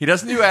 No, he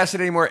doesn't do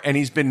acid anymore, and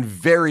he's been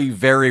very,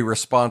 very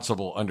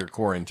responsible under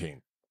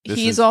quarantine.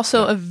 He's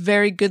also a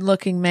very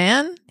good-looking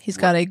man. He's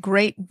got a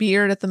great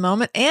beard at the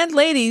moment. And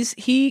ladies,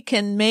 he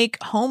can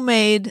make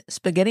homemade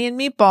spaghetti and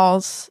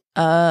meatballs.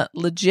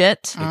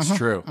 Legit. It's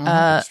true.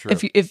 Uh, It's true.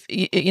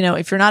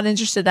 if you're not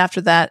interested after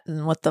that,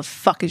 then what the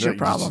fuck is your Just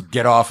problem?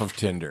 get off of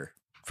Tinder.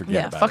 Forget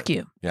Yeah, about fuck it.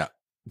 you. Yeah.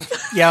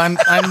 Yeah,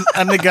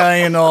 I'm the guy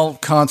in all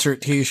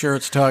concert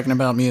T-shirts talking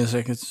about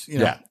music. It's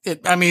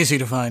I'm easy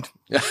to find.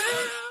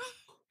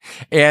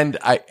 And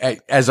I,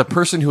 as a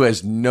person who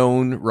has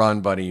known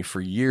Ron Bunney for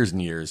years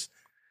and years,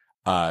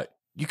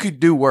 you could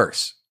do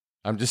worse.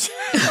 I'm just.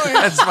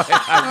 That's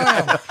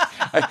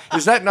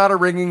is that not a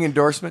ringing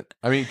endorsement?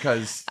 I mean,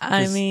 because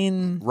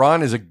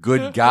Ron is a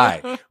good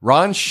guy.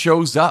 Ron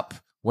shows up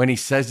when he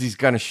says he's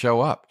going to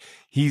show up.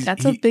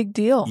 That's a big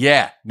deal.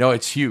 Yeah, no,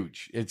 it's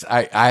huge. It's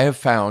I have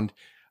found.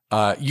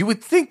 You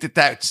would think that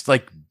that's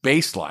like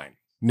baseline.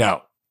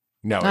 No,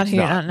 Not it's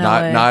here, not.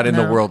 not in LA, Not in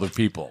the no. world of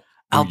people.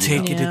 I'll who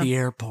take you know. to the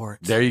airport.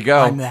 There you go.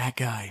 I'm that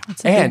guy.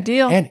 It's a big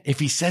deal. And if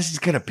he says he's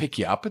going to pick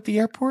you up at the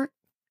airport,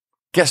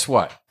 guess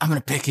what? I'm going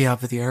to pick you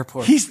up at the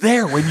airport. He's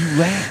there when you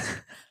land.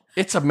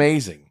 It's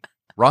amazing.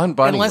 Ron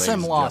Bunney. Unless I'm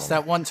ladies and lost.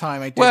 gentlemen. That one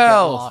time I did get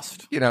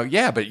lost.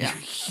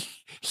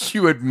 But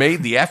you had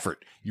made the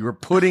effort. You were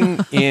putting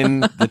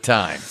in the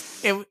time.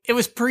 It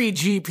was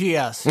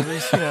pre-GPS. It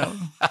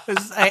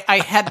was, I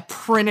had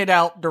printed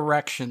out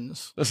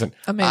directions. Listen,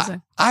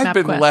 Amazing. I've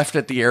been MapQuest. left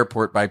at the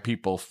airport by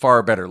people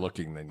far better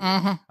looking than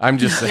you. I'm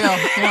just saying.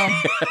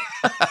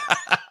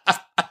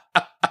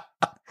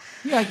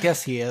 Yeah, I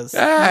guess he is.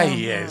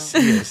 He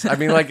is. I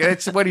mean, like,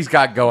 it's what he's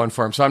got going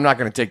for him, so I'm not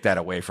going to take that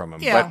away from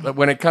him. Yeah. But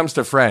when it comes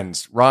to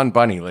friends, Ron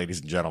Bunney, ladies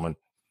and gentlemen.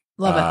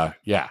 Love it.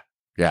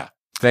 Yeah.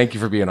 Thank you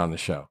for being on the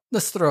show.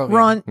 Let's throw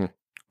it.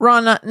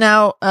 Ron,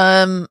 now,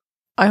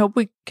 I hope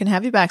we can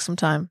have you back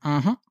sometime.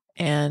 Mm-hmm.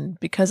 And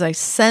because I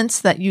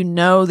sense that you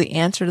know the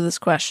answer to this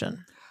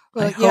question,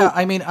 Well, I hope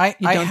I mean, I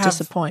you don't have,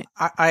 disappoint.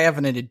 I have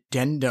an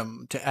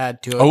addendum to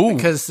add to it Oh.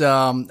 because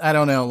I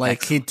don't know,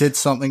 like he did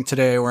something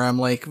today where I'm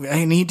like,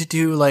 I need to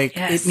do like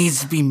Yes. it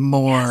needs to be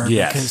more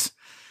Yes.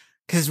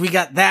 because we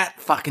got that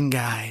fucking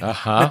guy,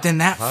 but then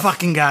that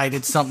fucking guy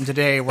did something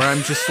today where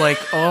I'm just like,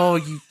 oh,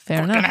 you Fair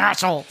fucking enough.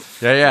 asshole.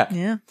 Yeah.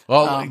 Yeah.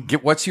 Well,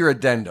 what's your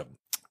addendum?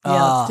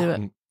 Yeah, let's do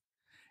it.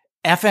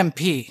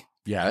 FMP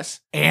Yes.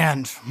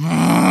 and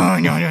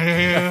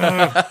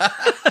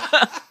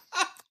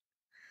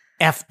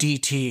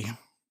FDT.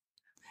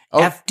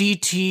 Oh.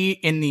 FDT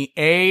in the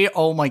A.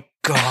 Oh my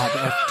God,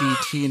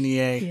 FDT in the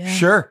A. Yeah.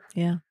 Sure.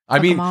 Yeah. I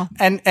Fuck mean, 'em all.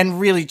 And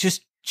really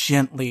just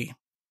gently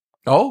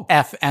oh.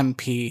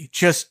 FMP.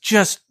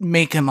 Just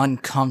make him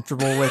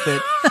uncomfortable with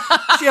it.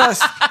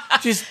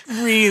 just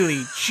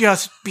really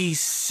just be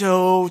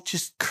so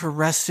just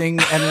caressing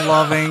and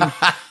loving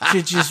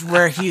to just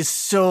where he's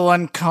so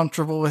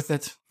uncomfortable with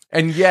it.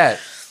 And yet,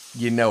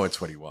 you know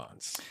it's what he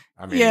wants.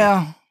 I mean,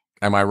 Yeah.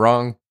 am I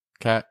wrong,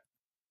 Kat?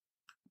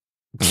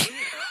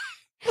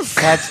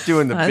 Kat's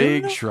doing the I don't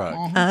big know. shrug.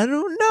 I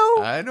don't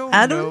know. I don't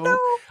don't know.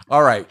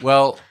 All right.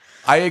 Well,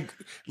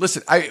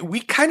 listen. We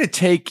kind of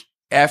take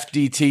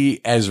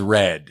FDT as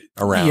read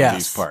around Yes.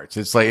 these parts.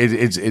 It's like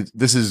it's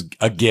this is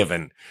a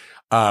given.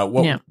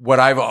 Yeah. What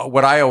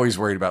I always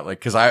worried about, like,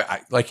 because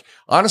I like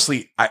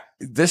honestly,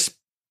 this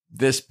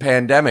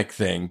pandemic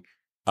thing,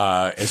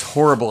 as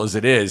horrible as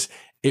it is,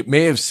 it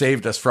may have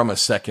saved us from a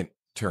second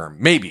term.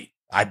 Maybe.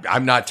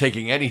 I'm not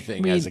taking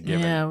anything as a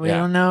given. Yeah, we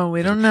don't know.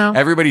 We don't know.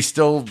 Everybody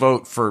still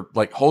vote for,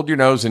 like, hold your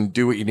nose and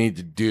do what you need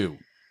to do.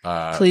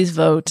 Please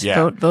vote.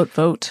 yeah.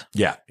 Vote.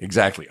 Yeah,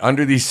 exactly.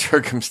 Under these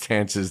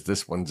circumstances,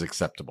 this one's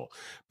acceptable.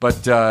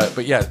 But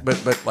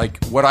like,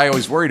 what I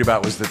always worried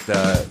about was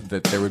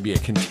that there would be a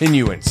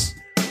continuance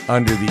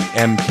under the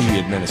MP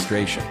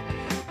administration,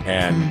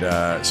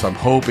 and so I'm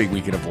hoping we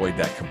can avoid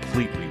that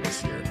completely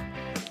this year.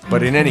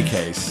 But in any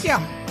case,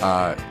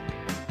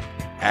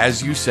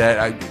 as you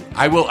said,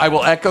 I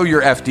will echo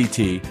your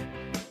FDT,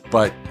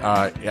 but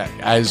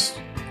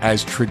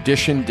as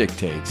tradition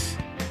dictates,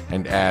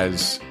 and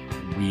as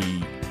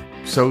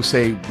so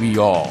say we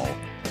all,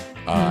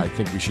 I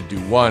think we should do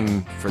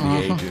one for the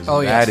ages. Oh,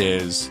 and yes. That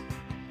is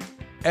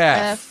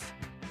F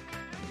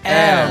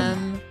M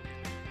M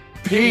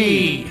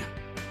P.